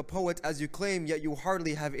words of a poet as you claim, yet you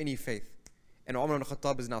hardly have any faith. And Umar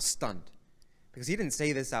al-Khattab is now stunned. Because he didn't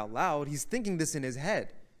say this out loud, he's thinking this in his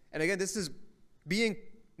head. And again, this is being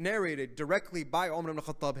narrated directly by Umar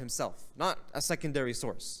al-Khattab himself, not a secondary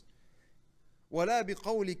source. وَلَا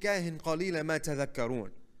بِقَوْلِ كَاهٍ قَلِيلًا مَا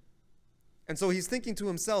تَذَكَّرُونَ And so he's thinking to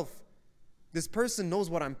himself, this person knows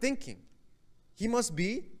what I'm thinking. He must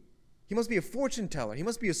be a fortune teller. He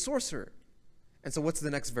must be a sorcerer. And so what's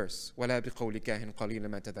the next verse? وَلَا بِقَوْلِ كَاهٍ قَلِيلًا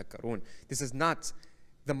مَا تَذَكَّرُونَ. This is not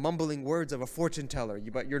the mumbling words of a fortune teller,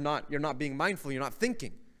 but you're not being mindful, you're not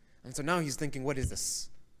thinking. And so now he's thinking, what is this?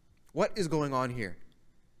 What is going on here?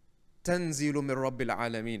 تَنْزِيلٌ مِّن رَبِّ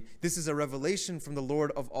الْعَالَمِينَ. This is a revelation from the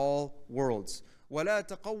Lord of all worlds. وَلَا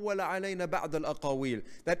تَقَوَّلَ عَلَيْنَا بَعْدَ الْأَقَاوِيلِ.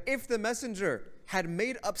 That if the messenger had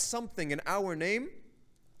made up something in our name,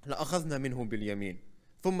 لَأَخَذْنَا مِنْهُ بِالْيَمِينِ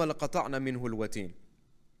ثُمَّ لَقَطَعْنَا مِنْهُ الْوَتِينَ.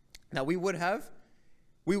 Now he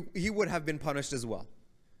would have been punished as well.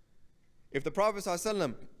 If the Prophet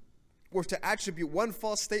ﷺ were to attribute one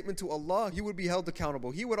false statement to Allah, he would be held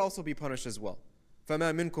accountable. He would also be punished as well.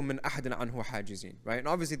 فَمَا مِنْكُم مِّنْ أَحَدٍ عَنْهُ حَاجِزِينَ. Right? And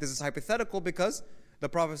obviously this is hypothetical because the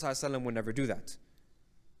Prophet ﷺ would never do that.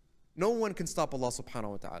 No one can stop Allah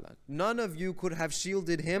subhanahu wa ta'ala. None of you could have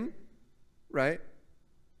shielded him, right,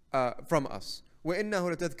 from us.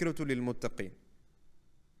 وَإِنَّهُ لَتَذْكِرَةٌ لِلْمُتَّقِينَ.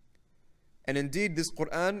 And indeed, this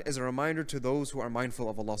Quran is a reminder to those who are mindful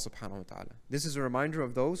of Allah subhanahu wa ta'ala. This is a reminder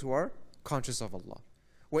of those who are conscious of Allah.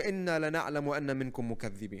 وَإِنَّا لَنَعْلَمُ أَنَّ مِنْكُم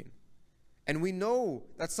مُكَذِّبِينَ. And we know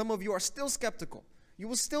that some of you are still skeptical. You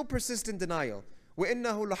will still persist in denial.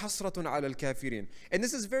 وَإِنَّهُ لَحَسْرَةٌ عَلَى الْكَافِرِينَ. And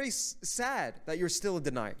this is very sad that you're still in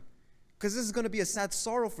denial. Because this is going to be a sad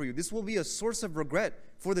sorrow for you. This will be a source of regret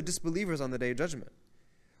for the disbelievers on the Day of Judgment.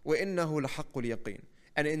 وَإِنَّهُ لَحَقُّ الْيَقِينَ.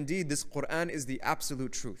 And indeed, this Quran is the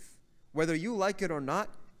absolute truth. Whether you like it or not,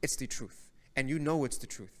 it's the truth. And you know it's the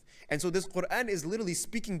truth. And so this Quran is literally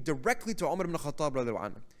speaking directly to Umar ibn Khattab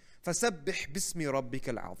radiallahu anhu. فَسَبِّحْ بِاسْمِ رَبِّكَ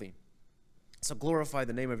الْعَظِيمِ. So glorify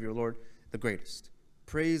the name of your Lord, the greatest.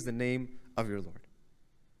 Praise the name of your Lord.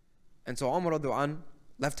 And so Umar radiallahu anhu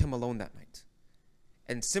left him alone that night.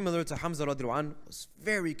 And similar to Hamza radiallahu anhu, was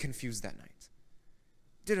very confused that night.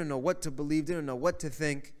 Didn't know what to believe, didn't know what to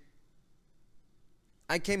think.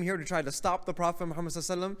 I came here to try to stop the Prophet Muhammad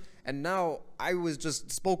ﷺ, and now I was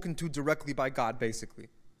just spoken to directly by God, basically,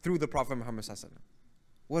 through the Prophet Muhammad ﷺ.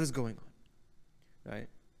 What is going on? Right?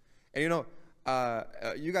 And you know,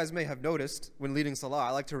 you guys may have noticed when leading Salah, I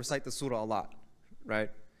like to recite the surah a lot, right?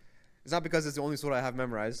 It's not because it's the only surah I have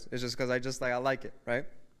memorized. It's just because I like it, right?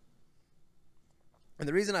 And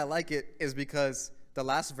the reason I like it is because the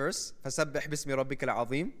last verse, فَسَبِّحْ بِاسْمِ رَبِّكَ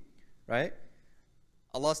الْعَظِيمِ, right?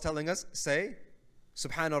 Allah's telling us, say,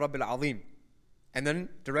 Subhana Rabbil Azim. And then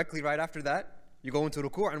directly right after that, you go into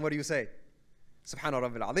ruku' and what do you say? Subhana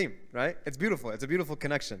Rabbil Azim, right? It's beautiful. It's a beautiful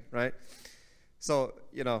connection, right? So,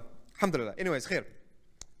 you know, alhamdulillah. Anyways, khair.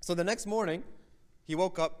 So the next morning, he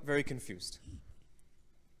woke up very confused.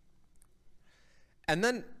 And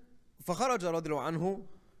then, فَخَرَجَ رَضِيَ اللَّهُ عَنْهُ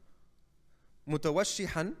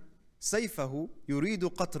مُتَوَشِّحًا سَيْفَهُ يُرِيدُ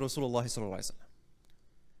قَتْلَ رَسُولُ اللَّهِ صَلَّى اللَّهُ عَلَيْهِ وسلم.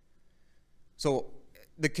 So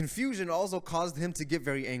the confusion also caused him to get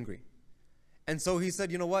very angry. And so he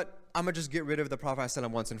said, you know what? I'm going to just get rid of the Prophet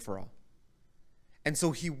ﷺ once and for all. And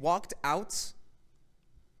so he walked out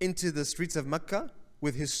into the streets of Mecca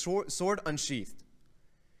with his sword unsheathed.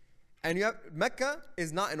 And Mecca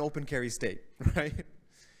is not an open carry state, right?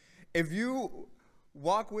 If you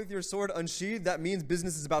walk with your sword unsheathed, that means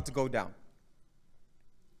business is about to go down.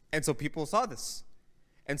 And so people saw this.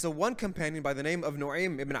 And so one companion by the name of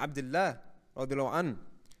Nu'aym ibn Abdullah,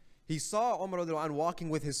 he saw Umar walking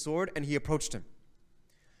with his sword and he approached him.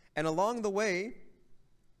 And along the way,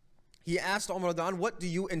 he asked Umar, what do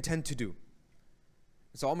you intend to do?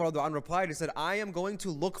 So Umar replied, he said, I am going to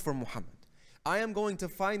look for Muhammad. I am going to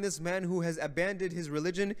find this man who has abandoned his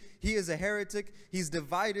religion. He is a heretic. He's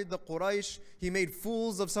divided the Quraysh. He made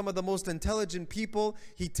fools of some of the most intelligent people.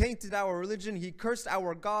 He tainted our religion. He cursed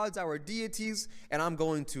our gods, our deities. And I'm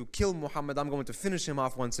going to kill Muhammad. I'm going to finish him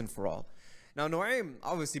off once and for all. Now Nu'aym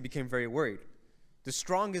obviously became very worried. The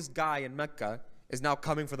strongest guy in Mecca is now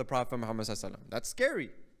coming for the Prophet Muhammad ﷺ. That's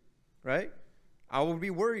scary, right? I would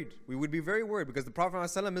be worried. We would be very worried because the Prophet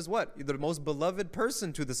ﷺ is what? The most beloved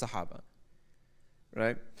person to the Sahaba,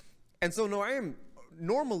 right? And so Nu'aym,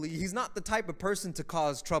 normally he's not the type of person to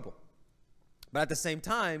cause trouble. But at the same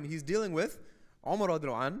time, he's dealing with Umar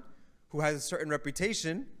radiallahu anh, who has a certain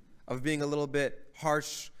reputation of being a little bit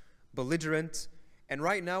harsh, belligerent. And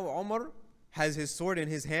right now, Umar has his sword in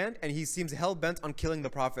his hand and he seems hell-bent on killing the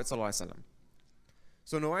Prophet ﷺ.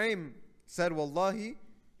 So Nu'aym said, Wallahi,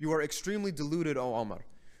 you are extremely deluded, O Umar.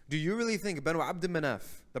 Do you really think Banu Abd Manaf,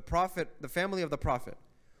 the Prophet, the family of the Prophet,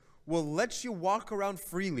 will let you walk around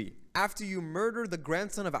freely after you murder the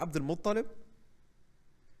grandson of Abdul Muttalib?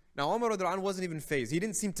 Now Umar wasn't even fazed. He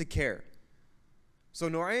didn't seem to care. So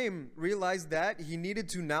Nu'aym realized that he needed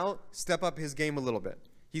to now step up his game a little bit.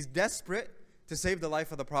 He's desperate to save the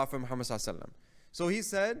life of the Prophet Muhammad sallallahu alaihi wasallam. So he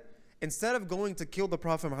said, instead of going to kill the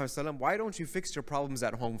Prophet Muhammad sallallahu alaihi wasallam, why don't you fix your problems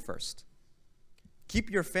at home first? Keep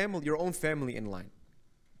your family, your own family in line.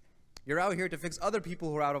 You're out here to fix other people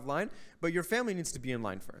who are out of line, but your family needs to be in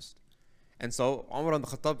line first. And so Umar ibn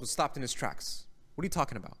Khattab was stopped in his tracks. What are you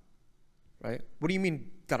talking about? Right? What do you mean,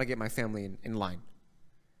 gotta get my family in line?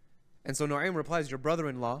 And so Nu'aym replies, your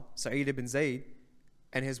brother-in-law, Sa'id ibn Zayd,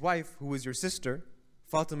 and his wife, who is your sister,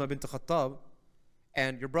 Fatima bint Khattab,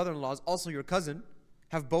 and your brother-in-law is also your cousin,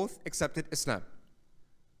 have both accepted Islam.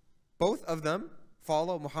 Both of them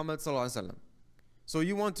follow Muhammad sallallahu alaihi wasallam. So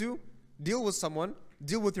you want to deal with someone,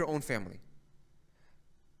 deal with your own family.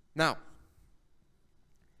 Now,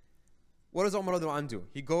 what does Umar radiallahu anhu do?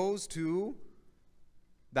 He goes to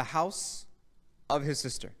the house of his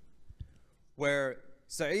sister, where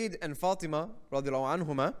Sa'id and Fatima radiallahu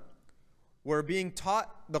anhuma were being taught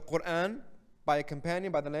the Quran by a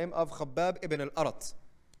companion by the name of Khabbab ibn al-Arat.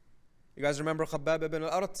 You guys remember Khabbab ibn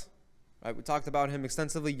al-Arat? Right, we talked about him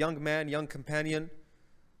extensively. Young man, young companion,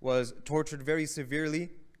 was tortured very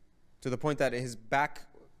severely to the point that his back,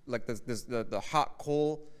 like the hot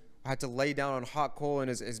coal, had to lay down on hot coal, and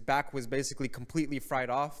his back was basically completely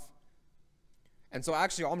fried off. And so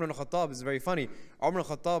actually Umar ibn Khattab is very funny. Umar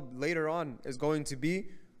ibn Khattab later on is going to be,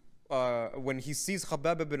 when he sees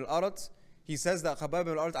Khabbab ibn al-Arat, he says that Khabbab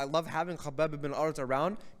ibn al-Arat, I love having Khabbab ibn al-Arat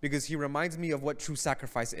around because he reminds me of what true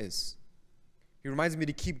sacrifice is. He reminds me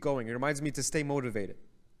to keep going. He reminds me to stay motivated.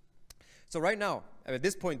 So right now, at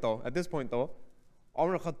this point though,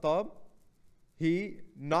 Umar ibn Khattab, he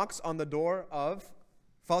knocks on the door of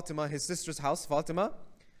Fatima, his sister's house, Fatima,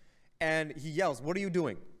 and he yells, what are you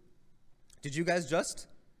doing? Did you guys just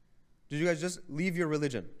leave your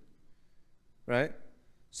religion? Right?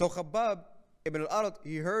 So Khabbab ibn al-Arat,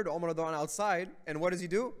 he heard Umar outside, and what does he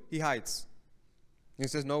do? He hides. He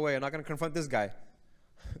says, no way, I'm not going to confront this guy.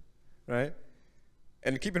 Right?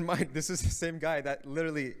 And keep in mind, this is the same guy that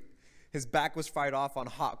literally, his back was fried off on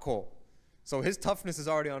hot coal. So his toughness is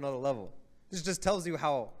already on another level. This just tells you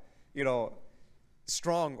how,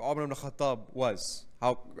 strong Umar ibn Khattab was,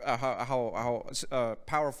 how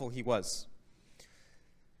powerful he was.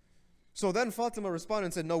 So then Fatima responded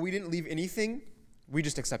and said, no, we didn't leave anything. We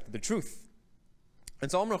just accepted the truth.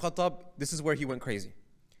 And so Umar ibn Khattab, this is where he went crazy.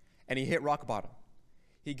 And he hit rock bottom.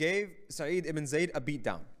 He gave Sa'id ibn Zayd a beat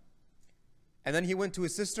down. And then he went to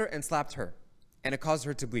his sister and slapped her. And it caused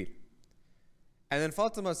her to bleed. And then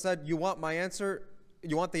Fatima said, you want my answer?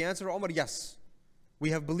 You want the answer, Umar? Yes. We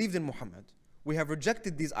have believed in Muhammad. We have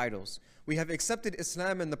rejected these idols. We have accepted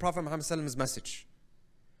Islam and the Prophet Muhammad's message.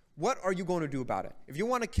 What are you going to do about it? If you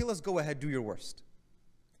want to kill us, go ahead, do your worst.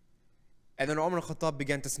 And then Umar al-Khattab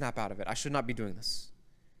began to snap out of it. I should not be doing this.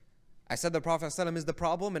 I said the Prophet ﷺ is the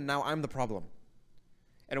problem, and now I'm the problem.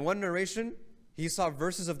 And in one narration, he saw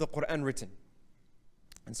verses of the Quran written.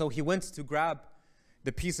 And so he went to grab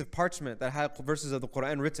the piece of parchment that had verses of the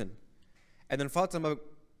Quran written. And then Fatima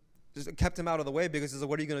just kept him out of the way because he said,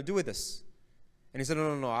 what are you going to do with this? And he said,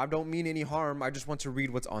 no, I don't mean any harm. I just want to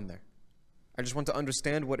read what's on there. I just want to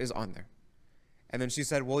understand what is on there. And then she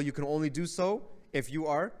said, well, you can only do so if you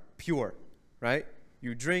are pure, right?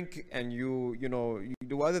 You drink and you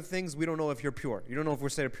do other things. We don't know if you're pure. You don't know if we're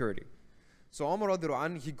state of purity. So Umar radiallahu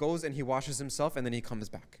anhu, he goes and he washes himself and then he comes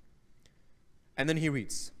back. And then he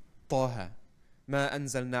reads, طه ما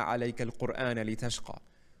أنزلنا عليك القرآن لتشقى.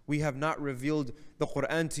 We have not revealed the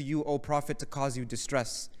Quran to you, O Prophet, to cause you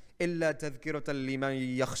distress. إلا تذكرة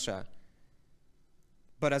لمن يخشى.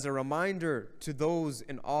 But as a reminder to those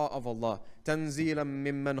in awe of Allah. تنزيلا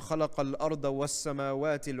ممن خلق الأرض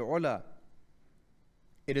والسماوات العلى.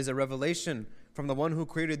 It is a revelation from the one who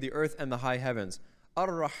created the earth and the high heavens.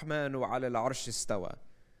 الرحمن على العرش استوى.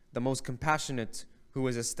 The most compassionate who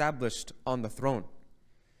is established on the throne.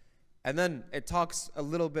 And then it talks a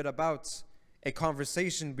little bit about a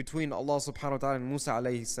conversation between Allah subhanahu wa ta'ala and Musa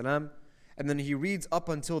alayhi salam. And then he reads up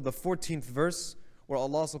until the 14th verse where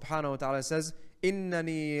Allah subhanahu wa ta'ala says,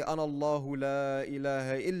 إِنَّنِي أَنَا اللَّهُ لَا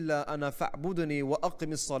إِلَهَ إِلَّا أَنَا فَأْبُدْنِي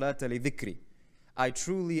وَأَقِمِ الصَّلَاةَ لِذِكْرِي. I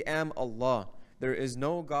truly am Allah. There is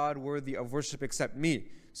no God worthy of worship except me.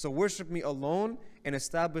 So worship me alone and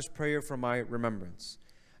establish prayer for my remembrance.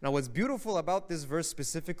 Now what's beautiful about this verse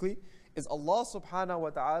specifically is Allah subhanahu wa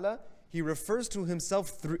ta'ala, He refers to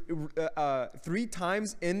Himself three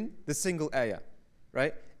times in the single ayah,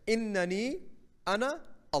 right? Innani ana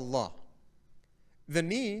Allah. The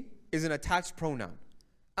ni is an attached pronoun.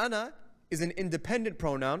 Ana is an independent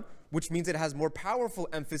pronoun, which means it has more powerful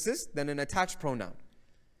emphasis than an attached pronoun.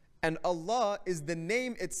 And Allah is the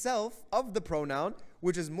name itself of the pronoun,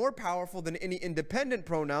 which is more powerful than any independent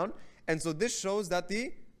pronoun. And so this shows that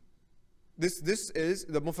the this is,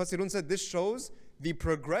 the Mufassirun said, this shows the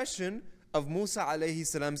progression of Musa alayhi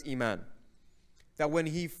salam's iman. That when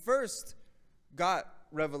he first got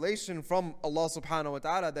revelation from Allah subhanahu wa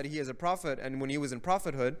ta'ala that he is a prophet, and when he was in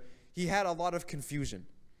prophethood, he had a lot of confusion.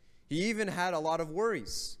 He even had a lot of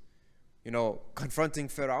worries. Confronting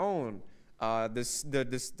Fir'aun,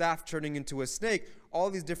 the staff turning into a snake, all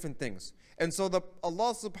these different things. And so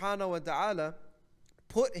Allah subhanahu wa ta'ala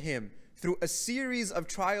put him through a series of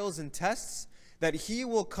trials and tests that he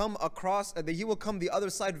will come the other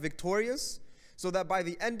side victorious, so that by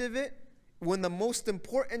the end of it, when the most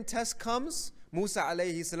important test comes, Musa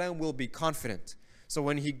alayhi salam will be confident. So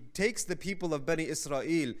when he takes the people of Bani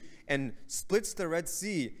Israel and splits the Red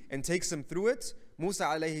Sea and takes them through it, Musa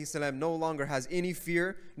alayhi salam no longer has any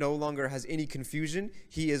fear, no longer has any confusion.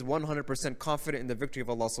 He is 100% confident in the victory of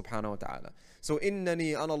Allah subhanahu wa ta'ala. So,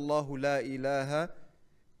 إِنَّنِي أَنَا اللَّهُ لَا إِلَهَ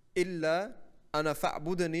إِلَّا أَنَا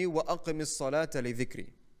فَأْبُدَنِي وَأَقِمِ الصَّلَاةَ لِذِكْرِي.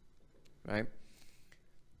 Right?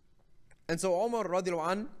 And so Umar radiallahu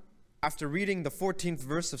anh, after reading the 14th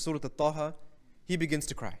verse of Surah Al-Taha, he begins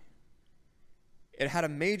to cry. It had a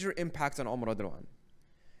major impact on Umar radiallahu anh.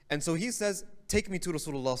 And so he says, take me to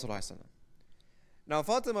Rasulullah sallallahu alaihi wasallam. Now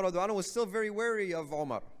Fatima radiallahu anh was still very wary of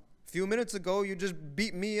Umar. A few minutes ago, you just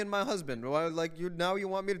beat me and my husband. Now you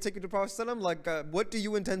want me to take you to Prophet sallallahu alaihi wasallam? What do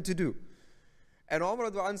you intend to do? And Umar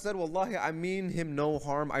radiallahu anh said, Wallahi, I mean him no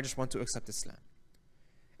harm. I just want to accept Islam.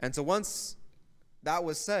 And so once that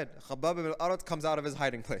was said, Khabbab ibn al-Arat comes out of his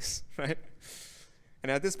hiding place, right?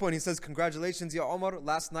 And at this point he says, congratulations, Ya Umar.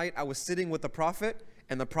 Last night I was sitting with the Prophet,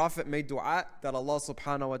 and the Prophet made dua that Allah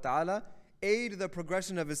subhanahu wa ta'ala aid the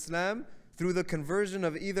progression of Islam through the conversion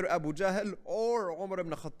of either Abu Jahl or Umar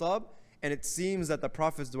ibn Khattab. And it seems that the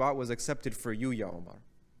Prophet's dua was accepted for you, Ya Umar.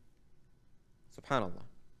 Subhanallah.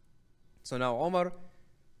 So now Umar,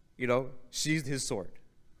 sheathed his sword,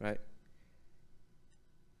 right?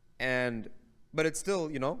 But it's still,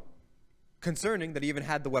 concerning that he even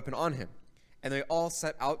had the weapon on him. And they all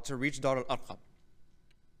set out to reach Dar al-Arqam.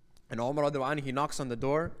 And Umar radiallahu anhu, he knocks on the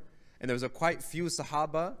door, and there's quite few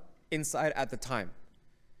Sahaba inside at the time.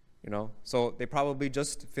 So they probably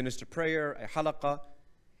just finished a prayer, a halaqah,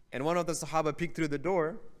 and one of the Sahaba peeked through the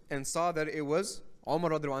door and saw that it was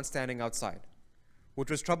Umar radiallahu anh standing outside,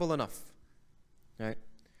 which was trouble enough, right?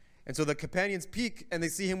 And so the companions peek and they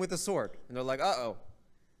see him with a sword, and they're like, uh-oh.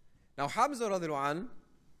 Now Hamza radiallahu anh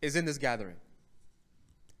is in this gathering,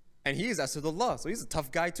 and he is Asadullah, so he's a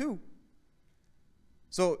tough guy too.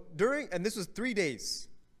 So and this was 3 days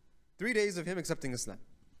of him accepting Islam.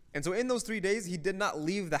 And so in those 3 days, he did not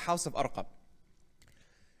leave the house of Arqam.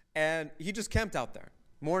 And he just camped out there,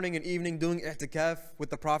 morning and evening, doing i'tikaf with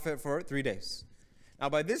the Prophet for 3 days. Now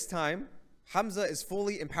by this time, Hamza is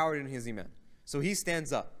fully empowered in his iman. So he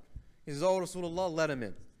stands up. He says, oh Rasulullah, let him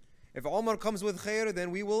in. If Umar comes with khair,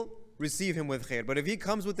 then we will receive him with khair. But if he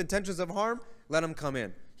comes with intentions of harm, let him come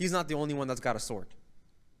in. He's not the only one that's got a sword.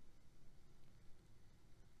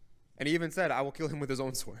 And he even said, I will kill him with his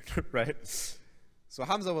own sword, right? So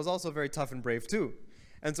Hamza was also very tough and brave too.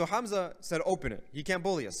 And so Hamza said, open it. He can't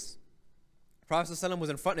bully us. Prophet ﷺ was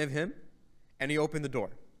in front of him, and he opened the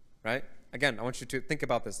door, right? Again, I want you to think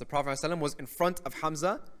about this. The Prophet ﷺ was in front of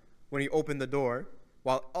Hamza when he opened the door,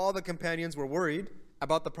 while all the companions were worried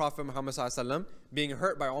about the Prophet Muhammad ﷺ being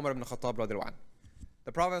hurt by Umar ibn Khattab radiallahu anh.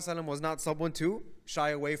 The Prophet ﷺ was not someone to shy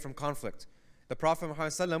away from conflict. The Prophet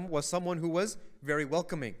Muhammad ﷺ was someone who was very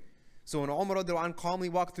welcoming. So when Umar radiallahu anh calmly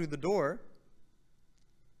walked through the door,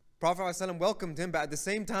 Prophet ﷺ welcomed him, but at the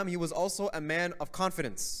same time, he was also a man of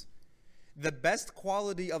confidence. The best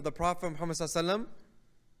quality of the Prophet Muhammad ﷺ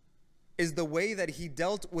is the way that he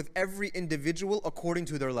dealt with every individual according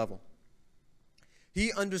to their level.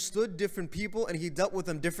 He understood different people and he dealt with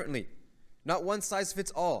them differently. Not one size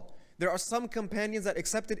fits all. There are some companions that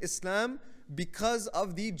accepted Islam because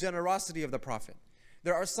of the generosity of the Prophet.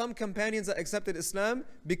 There are some companions that accepted Islam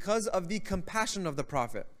because of the compassion of the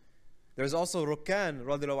Prophet. There's also Rukkan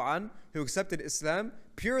radiallahu anh, who accepted Islam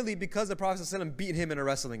purely because the Prophet ﷺ beat him in a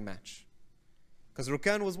wrestling match. Because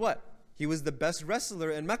Rukkan was what? He was the best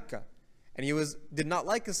wrestler in Mecca. And he did not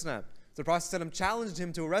like Islam. So the Prophet ﷺ challenged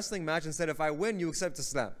him to a wrestling match and said, if I win, you accept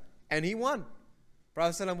Islam. And he won.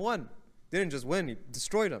 Prophet ﷺ won. Didn't just win, he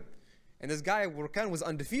destroyed him. And this guy, Rukkan, was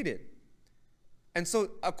undefeated. And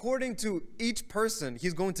so according to each person,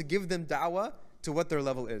 he's going to give them da'wah to what their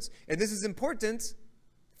level is. And this is important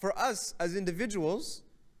for us as individuals,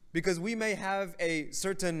 because we may have a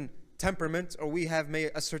certain temperament or we have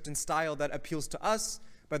a certain style that appeals to us,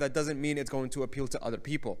 but that doesn't mean it's going to appeal to other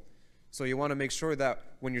people. So you want to make sure that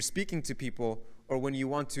when you're speaking to people or when you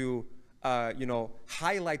want to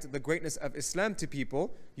highlight the greatness of Islam to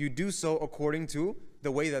people, you do so according to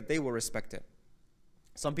the way that they will respect it.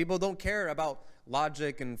 Some people don't care about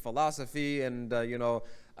logic and philosophy and the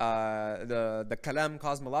kalam,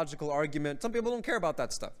 cosmological argument. Some people don't care about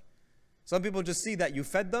that stuff. Some people just see that you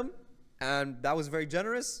fed them and that was very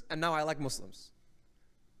generous and now I like Muslims.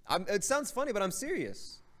 It sounds funny, but I'm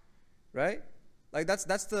serious, right? Like that's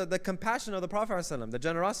the compassion of the Prophet ﷺ, the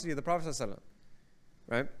generosity of the Prophet ﷺ,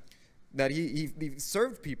 right? That he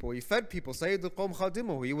served people, he fed people. Sayyidul Qawm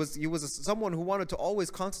Khadimuhu. He was someone who wanted to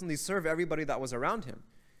always constantly serve everybody that was around him.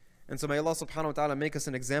 And so may Allah subhanahu wa ta'ala make us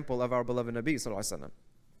an example of our beloved Nabi sallallahu alaihi wasallam.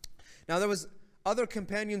 Now there was other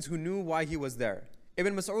companions who knew why he was there.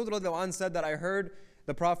 Ibn Mas'ud radiallahu anh said that I heard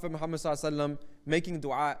the Prophet Muhammad sallallahu alaihi wasallam making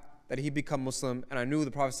dua that he become Muslim, and I knew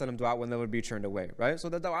the Prophet sallallahu dua when they would be turned away, right? So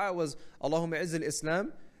the dua was Allahumma izzil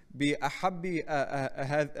Islam بأحب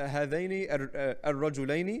هذين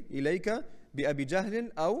الرجلين إليك بأبي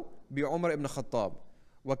جهل أو بعمر ibn Khattab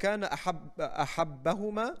وكان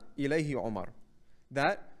أحبهما إليه عمر.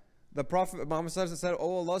 That the Prophet Muhammad said,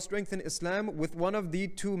 "Oh Allah, strengthen Islam with one of the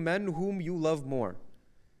two men whom you love more,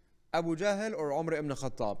 Abu Jahl or Umar ibn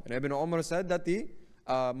Khattab." And Ibn Umar said that the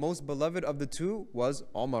most beloved of the two was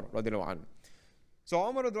Umar radiallahu anhu. So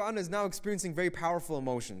Umar radiallahu anhu is now experiencing very powerful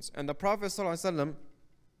emotions, and the Prophet sallallahu alaihi wasallam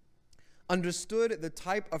understood the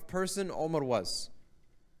type of person Umar was.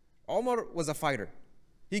 Umar was a fighter.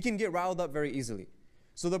 He can get riled up very easily.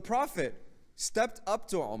 So the Prophet stepped up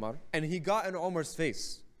to Umar and he got in Umar's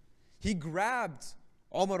face. He grabbed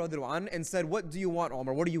Umar radiallahu anh and said, "What do you want,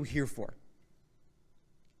 Umar? What are you here for?"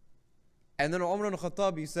 And then Umar ibn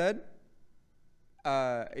Khattab, he said,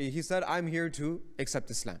 "I'm here to accept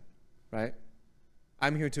Islam." Right?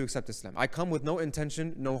 I'm here to accept Islam. I come with no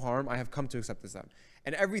intention, no harm. I have come to accept Islam.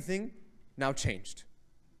 And everything now changed,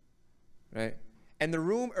 right? And the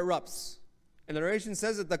room erupts. And the narration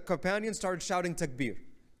says that the companions started shouting takbir,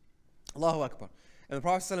 Allahu Akbar. And the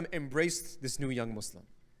Prophet ﷺ embraced this new young Muslim.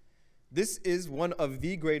 This is one of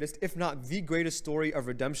the greatest, if not the greatest story of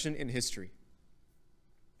redemption in history.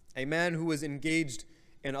 A man who was engaged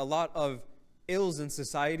in a lot of ills in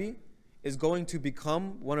society is going to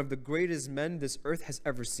become one of the greatest men this earth has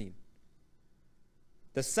ever seen.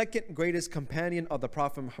 The second greatest companion of the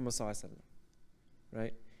Prophet Muhammad ﷺ,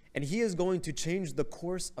 right? And he is going to change the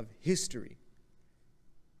course of history.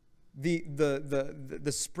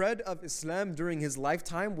 The spread of Islam during his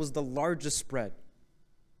lifetime was the largest spread.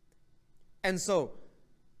 And so,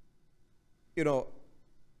 Umar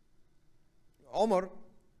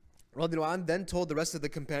radiallahu anh then told the rest of the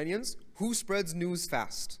companions, who spreads news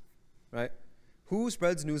fast, right? Who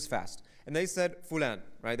spreads news fast? And they said, Fulan,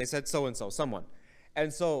 right? They said so-and-so, someone.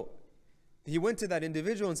 And so he went to that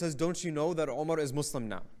individual and says, don't you know that Umar is Muslim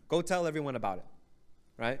now? Go tell everyone about it,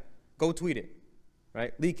 right? Go tweet it,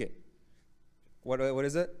 right? Leak it. What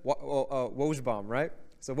is it? Woj bomb, right?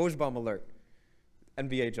 So Woj bomb alert.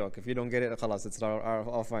 NBA joke. If you don't get it, khalas, it's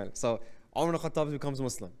all fine. So Umar ibn Khattab becomes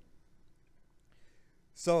Muslim.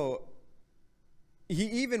 So he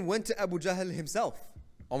even went to Abu Jahl himself,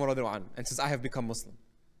 Umar radiallahu anh, and says, I have become Muslim.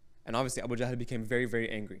 And obviously Abu Jahl became very, very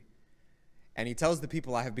angry. And he tells the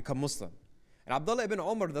people, I have become Muslim. And Abdullah ibn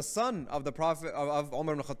Umar, the son of the Prophet, of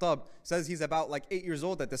Umar ibn Khattab, says he's about like 8 years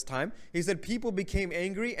old at this time. He said people became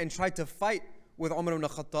angry and tried to fight with Umar ibn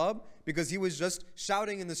Khattab because he was just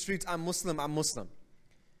shouting in the streets, I'm Muslim, I'm Muslim.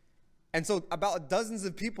 And so about dozens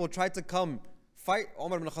of people tried to come fight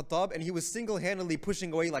Umar ibn Khattab, and he was single-handedly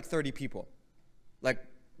pushing away like 30 people. Like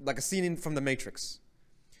a scene from The Matrix.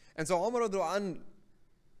 And so Umar radiallahu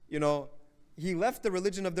anh, he left the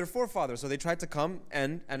religion of their forefathers, so they tried to come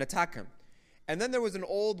and attack him. And then there was an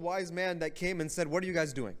old wise man that came and said, what are you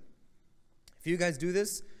guys doing? If you guys do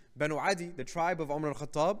this, Banu Adi, the tribe of Umar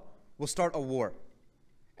al-Khattab, will start a war.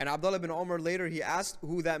 And Abdullah ibn Umar later, he asked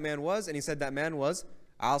who that man was, and he said that man was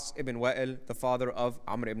As ibn Wa'il, the father of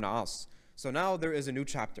Amr ibn As. So now there is a new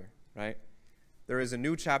chapter, right? There is a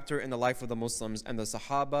new chapter in the life of the Muslims, and the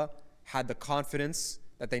Sahaba had the confidence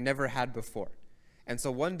that they never had before. And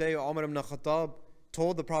so one day, Umar ibn Khattab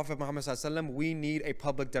told the Prophet Muhammad ﷺ, we need a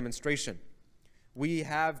public demonstration. We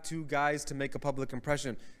have two guys to make a public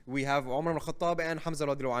impression. We have Umar ibn Khattab and Hamza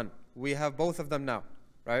radiallahu anh. We have both of them now,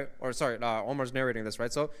 right? Or sorry, Umar's narrating this,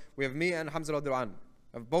 right? So we have me and Hamza radiallahu anh,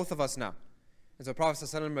 of both of us now. And so the Prophet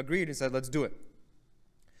ﷺ agreed and said, let's do it.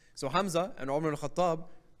 So Hamza and Umar ibn Khattab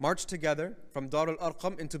marched together from Dar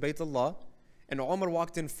al-Arqam into Baytullah, and Umar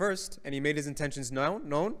walked in first and he made his intentions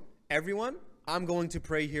known. Everyone, I'm going to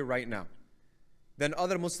pray here right now. Then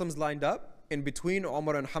other Muslims lined up in between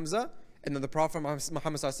Umar and Hamza, and then the Prophet Muhammad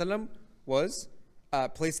ﷺ was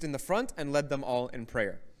placed in the front and led them all in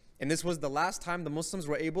prayer. And this was the last time the Muslims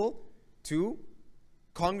were able to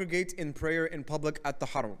congregate in prayer in public at the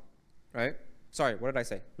Haram, right? Sorry, what did I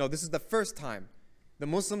say? No, this is the first time the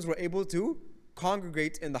Muslims were able to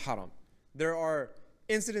congregate in the Haram. There are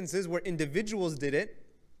incidences where individuals did it,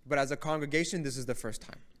 but as a congregation, this is the first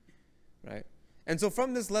time, right? And so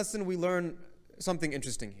from this lesson, we learn something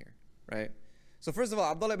interesting here, right? So first of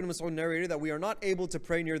all, Abdullah ibn Mas'ud narrated that we are not able to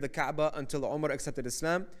pray near the Kaaba until Umar accepted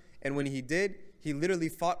Islam. And when he did, he literally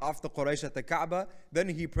fought off the Quraysh at the Kaaba. Then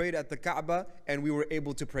he prayed at the Kaaba, and we were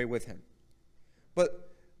able to pray with him.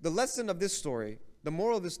 But the lesson of this story, the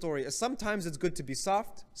moral of this story, is sometimes it's good to be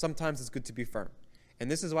soft, sometimes it's good to be firm. And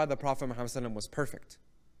this is why the Prophet Muhammad was perfect,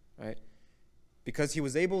 right? Because he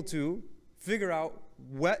was able to figure out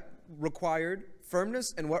what required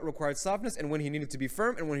firmness and what required softness, and when he needed to be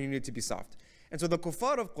firm and when he needed to be soft. And so the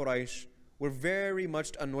kuffar of Quraysh were very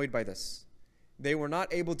much annoyed by this. They were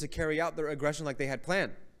not able to carry out their aggression like they had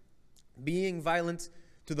planned. Being violent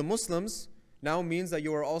to the Muslims now means that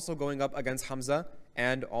you are also going up against Hamza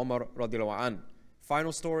and Umar radiallahu an.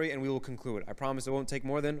 Final story and we will conclude. I promise it won't take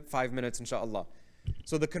more than 5 minutes, inshallah.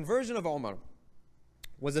 So the conversion of Umar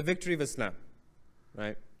was a victory of Islam,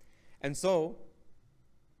 right? And so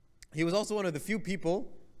he was also one of the few people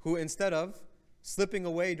who, instead of slipping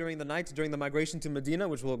away during the night, during the migration to Medina,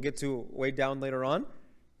 which we'll get to way down later on,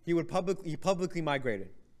 he publicly migrated.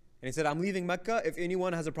 And he said, I'm leaving Mecca. If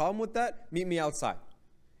anyone has a problem with that, meet me outside.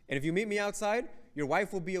 And if you meet me outside, your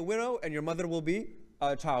wife will be a widow and your mother will be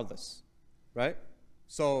childless, right?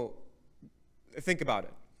 So think about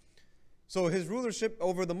it. So his rulership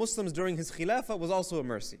over the Muslims during his khilafah was also a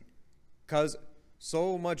mercy, because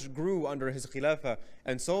so much grew under his khilafah,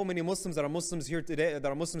 and so many Muslims that are Muslims here today, that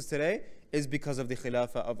are Muslims today, is because of the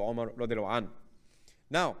khilafah of Umar radiallahu an.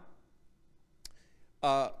 Now,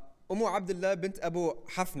 Abdullah bint Abu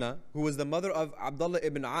Hafna, who was the mother of Abdullah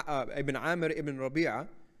ibn Amir ibn Rabi'ah,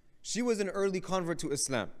 she was an early convert to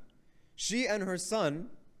Islam. She and her son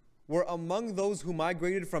were among those who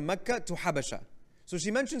migrated from Mecca to Habasha. So she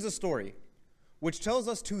mentions a story which tells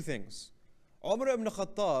us two things. Umar ibn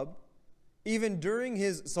Khattab, even during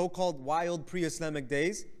his so-called wild pre-Islamic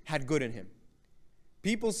days, had good in him.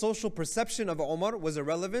 People's social perception of Umar was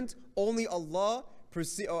irrelevant. Only Allah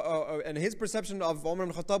and his perception of Umar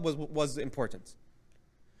ibn Khattab was important.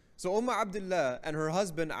 So Abdullah and her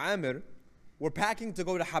husband Amir were packing to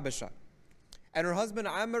go to Habasha. And her husband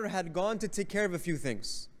Amir had gone to take care of a few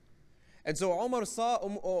things. And so Umar saw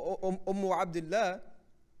Abdullah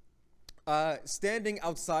standing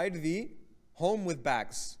outside the home with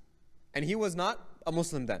bags. And he was not a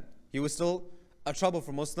Muslim then. He was still a trouble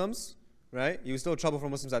for Muslims, right? He was still a trouble for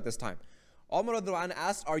Muslims at this time. Umar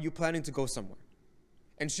asked, are you planning to go somewhere?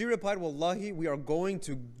 And she replied, Wallahi, we are going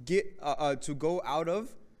to go out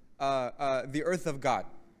of the earth of God,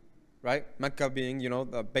 right? Mecca being,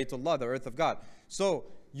 the Baytullah, the earth of God. So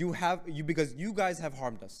because you guys have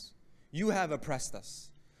harmed us. You have oppressed us.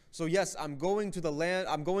 So yes, I'm going to the land,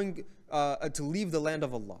 I'm going to leave the land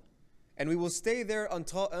of Allah. And we will stay there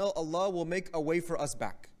until Allah will make a way for us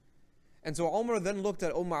back. And so Umar then looked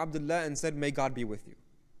at Abdullah and said, may God be with you,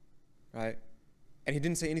 right? And he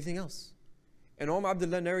didn't say anything else. And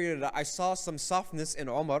Abdullah narrated that I saw some softness in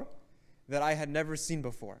Umar that I had never seen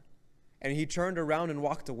before. And he turned around and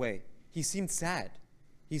walked away. He seemed sad.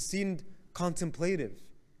 He seemed contemplative.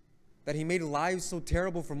 That he made lives so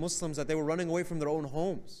terrible for Muslims that they were running away from their own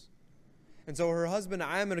homes. And so her husband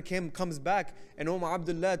Amir comes back, and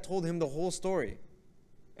Abdullah told him the whole story.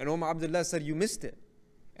 And Abdullah said, you missed it.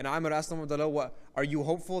 And Amir asked Abdullah, are you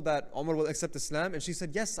hopeful that Umar will accept Islam? And she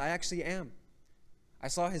said, yes, I actually am. I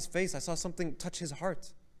saw his face, I saw something touch his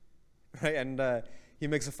heart. Right? And he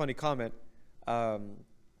makes a funny comment. And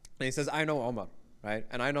he says, I know Umar, right?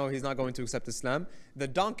 And I know he's not going to accept Islam. The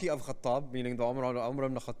donkey of Khattab, meaning the Umar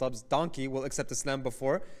ibn Khattab's donkey, will accept Islam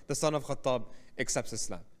before the son of Khattab accepts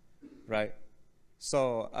Islam, right?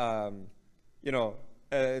 So,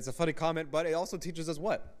 it's a funny comment, but it also teaches us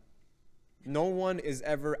what? No one is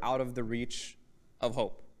ever out of the reach of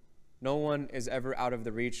hope. No one is ever out of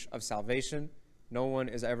the reach of salvation. No one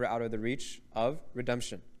is ever out of the reach of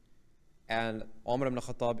redemption. And Umar ibn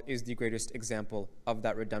Khattab is the greatest example of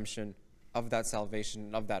that redemption, of that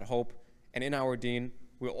salvation, of that hope. And in our deen,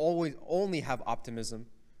 we always only have optimism.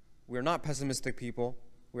 We're not pessimistic people.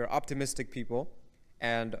 We're optimistic people.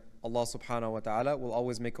 And Allah subhanahu wa ta'ala will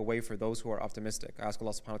always make a way for those who are optimistic. I ask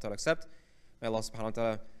Allah subhanahu wa ta'ala accept. May Allah subhanahu wa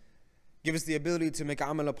ta'ala give us the ability to make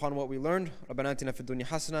amal upon what we learned. رَبَّنَا آتِنَا فِي الدُّنْيَا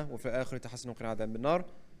حَسَنَةً وَفِي الْآخِرَةِ حَسَنَةً وَقِنَا عَذَابَ النَّارِ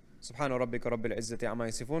سبحان ربك رب العزة عما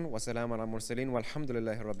يصفون وسلام على المرسلين والحمد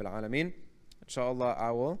لله رب العالمين. Inshallah,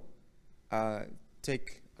 I will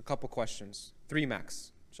take a couple questions, 3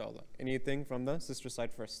 max. inshallah. Anything from the sister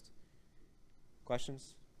side first?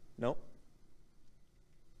 Questions? No?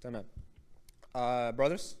 Tamam.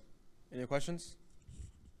 Brothers, any questions?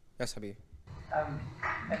 Yes, Habib.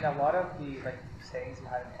 And a lot of the sayings you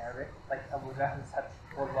had in Arabic, like Abu Jahl said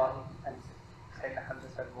Wallahi, and Sayyidina Hamza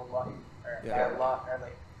said Wallahi, or Yeah. Allah, or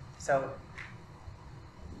so.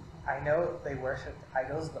 I know they worshipped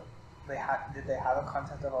idols, but did they have a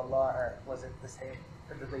concept of Allah, or was it the same,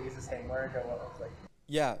 or did they use the same word, or what was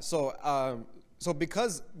Yeah, so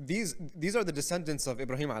because these are the descendants of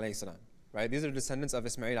Ibrahim alayhi salam, right? These are descendants of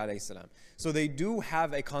Ismail alayhi salam. So they do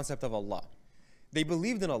have a concept of Allah. They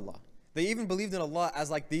believed in Allah. They even believed in Allah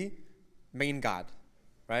as like the main God,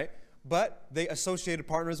 right? But they associated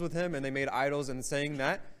partners with him and they made idols and saying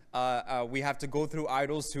that we have to go through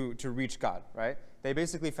idols to reach God, right? They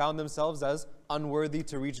basically found themselves as unworthy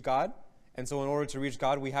to reach God. And so in order to reach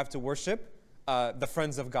God, we have to worship the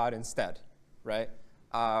friends of God instead, right?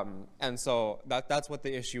 And so that's what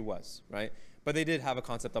the issue was, right? But they did have a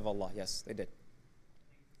concept of Allah. Yes, they did.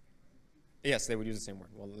 Yes, they would use the same word,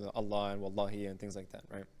 Allah and Wallahi and things like that,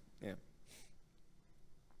 right? Yeah.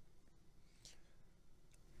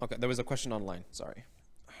 Okay, there was a question online. Sorry.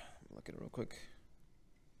 Look at it real quick.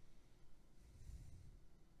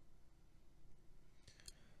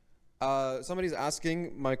 Somebody's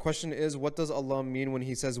asking, my question is, what does Allah mean when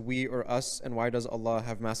he says we or us, and why does Allah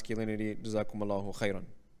have masculinity? Jazakumullahu khairan.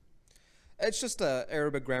 It's just an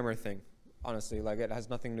Arabic grammar thing, honestly. Like, it has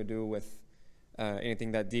nothing to do with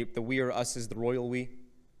anything that deep. The we or us is the royal we,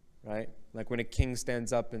 right? Like when a king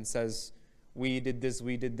stands up and says, we did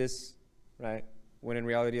this, right? When in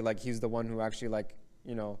reality, like, he's the one who actually, like,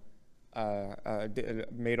 you know,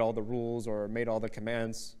 made all the rules or made all the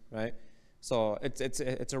commands, right? So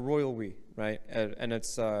it's a royal we, right? And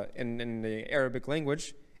it's in the Arabic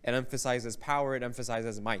language, it emphasizes power, it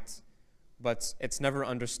emphasizes might, but it's never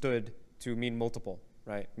understood to mean multiple,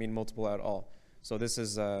 right? Mean multiple at all. So this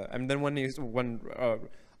is and then when Allah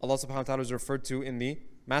subhanahu wa ta'ala is referred to in the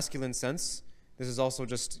masculine sense, this is also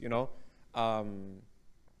just, you know,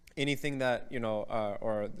 anything that, you know,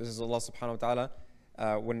 or this is Allah subhanahu wa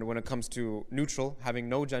ta'ala when it comes to neutral, having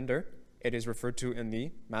no gender, it is referred to in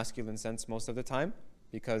the masculine sense most of the time,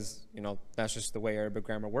 because, you know, that's just the way Arabic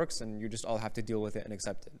grammar works, and you just all have to deal with it and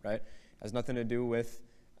accept it, right? It has nothing to do with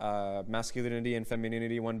masculinity and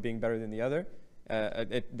femininity, one being better than the other.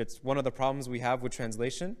 It's one of the problems we have with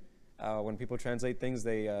translation. When people translate things,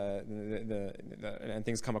 and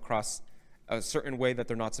things come across a certain way that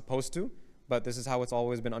they're not supposed to. But this is how it's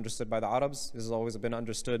always been understood by the Arabs. This has always been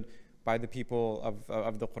understood by the people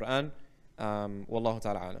of the Quran. Wallahu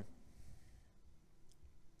ta'ala alam.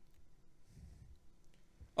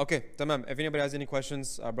 Okay, tamam. If anybody has any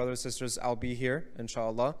questions, brothers, sisters, I'll be here,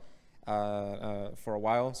 inshallah, for a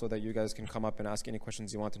while, so that you guys can come up and ask any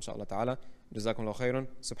questions you want, inshallah ta'ala. Jazakumullahu khairan.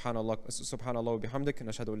 Subhanallah wa bihamdik.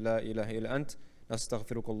 Nashhadu an la ilaha illa ant.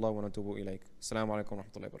 Nastaghfirukallah wa natubu ilayk. Assalamu alaikum wa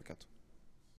rahmatullahi wa barakatuh.